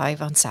Scarif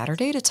Live on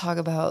Saturday to talk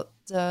about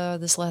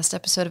this last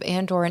episode of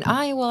Andor, and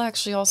I will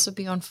actually also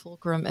be on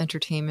Fulcrum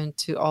Entertainment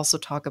to also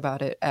talk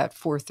about it at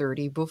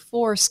 4:30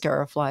 before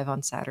Scarif Live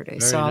on Saturday.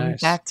 Very I'm nice.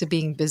 back to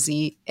being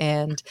busy,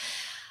 and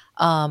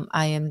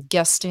I am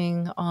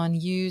guesting on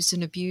Used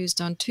and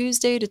Abused on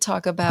Tuesday to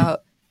talk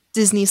about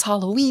Disney's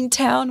Halloween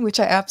Town, which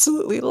I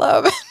absolutely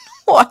love.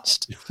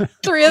 Watched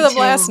 3 of them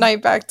last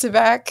night back to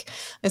back.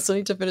 I still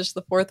need to finish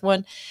the 4th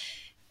one.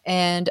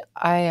 And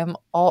I am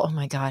oh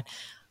my God.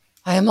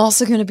 I am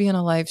also going to be on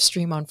a live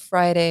stream on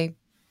Friday.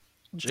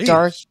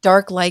 Jeez.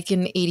 Dark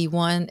Lycan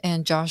 81,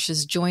 and Josh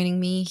is joining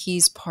me.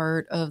 He's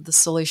part of the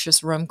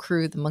Salacious Rum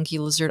crew, the Monkey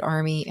Lizard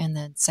Army. And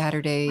then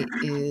Saturday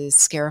is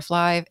Scarif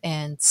Live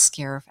and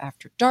Scarif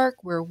After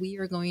Dark, where we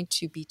are going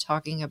to be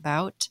talking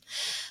about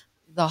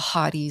the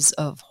hotties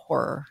of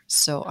horror.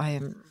 So I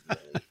am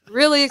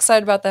really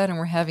excited about that. And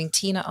we're having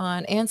Tina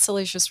on and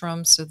Salacious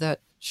Rum, so that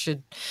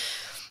should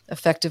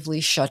effectively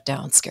shut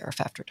down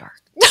Scarif After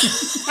Dark.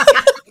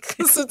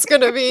 Because it's going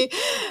to be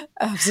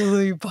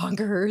absolutely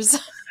bonkers.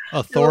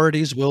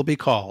 Authorities will be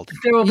called.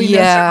 There will be no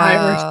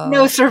survivors.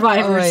 No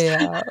survivors. Oh,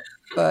 yeah.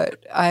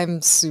 But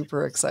I'm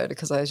super excited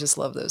because I just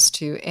love those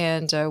two.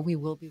 And we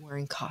will be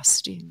wearing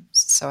costumes.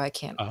 So I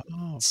can't wait.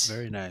 Oh,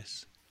 very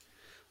nice.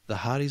 The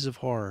hotties of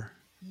horror.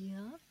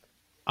 Yeah.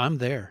 I'm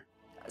there.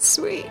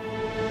 Sweet.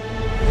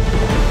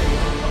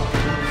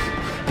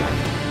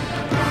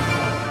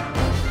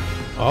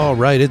 All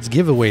right, it's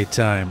giveaway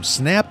time.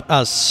 Snap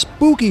a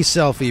spooky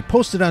selfie,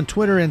 post it on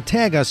Twitter, and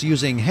tag us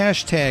using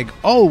hashtag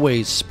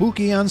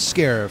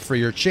 #AlwaysSpookyOnScare for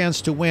your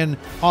chance to win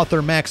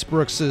author Max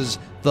Brooks's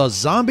The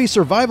Zombie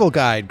Survival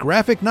Guide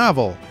graphic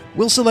novel.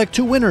 We'll select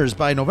 2 winners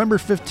by November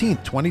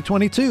 15th,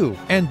 2022.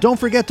 And don't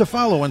forget to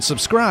follow and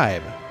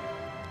subscribe.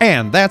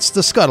 And that's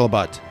the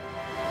Scuttlebutt.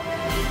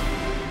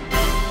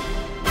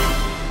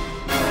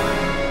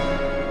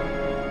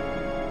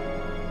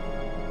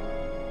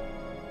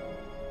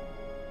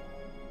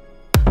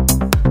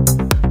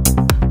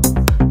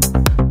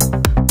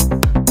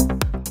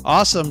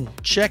 Awesome.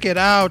 Check it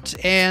out.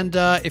 And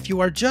if you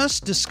are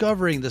just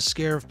discovering the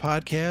Scarif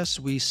podcast,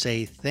 we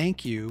say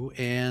thank you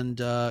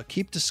and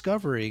keep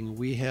discovering.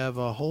 We have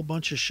a whole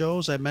bunch of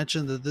shows. I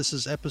mentioned that this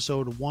is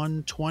episode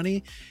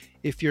 120.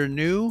 If you're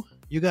new,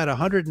 you got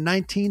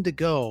 119 to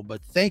go. But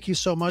thank you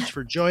so much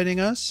for joining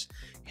us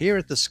here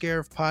at the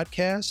Scarif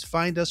podcast.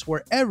 Find us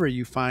wherever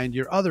you find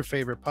your other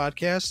favorite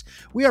podcasts.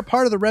 We are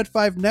part of the Red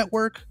 5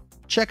 Network.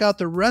 Check out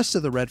the rest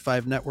of the Red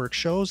 5 Network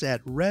shows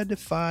at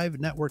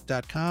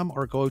red5network.com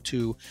or go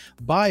to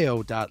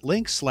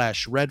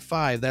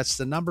bio.link/red5. That's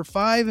the number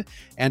 5,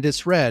 and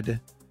it's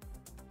red.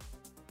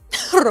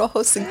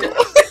 Rojo cinco.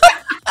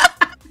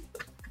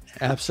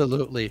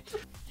 Absolutely.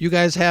 You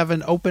guys have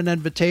an open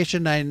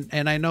invitation,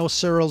 and I know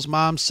Cyril's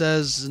mom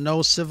says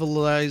no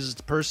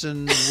civilized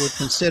person would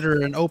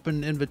consider an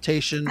open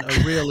invitation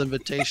a real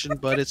invitation,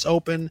 but it's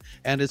open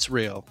and it's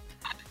real.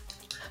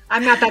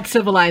 I'm not that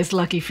civilized,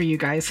 lucky for you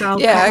guys. So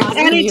Yeah,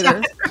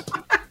 anytime,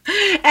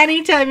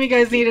 anytime you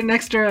guys need an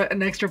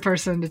extra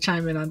person to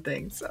chime in on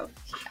things. So.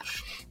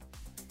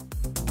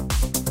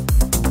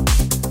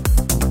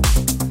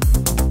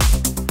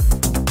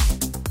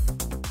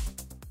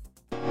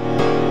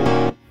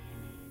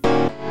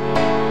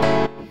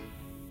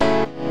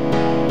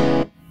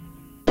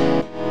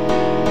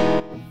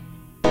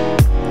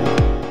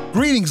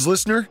 Greetings,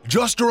 listener.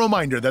 Just a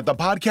reminder that the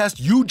podcast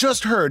you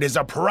just heard is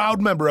a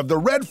proud member of the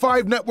Red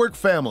 5 Network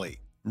family.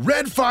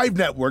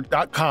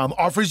 Red5network.com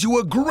offers you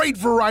a great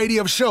variety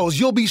of shows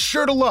you'll be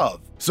sure to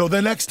love. So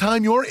the next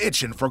time you're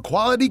itching for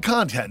quality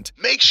content,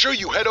 make sure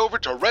you head over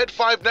to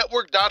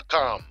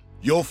red5network.com.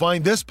 You'll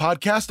find this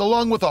podcast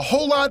along with a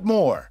whole lot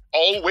more.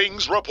 All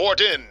wings report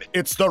in.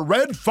 It's the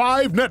Red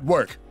 5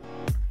 Network.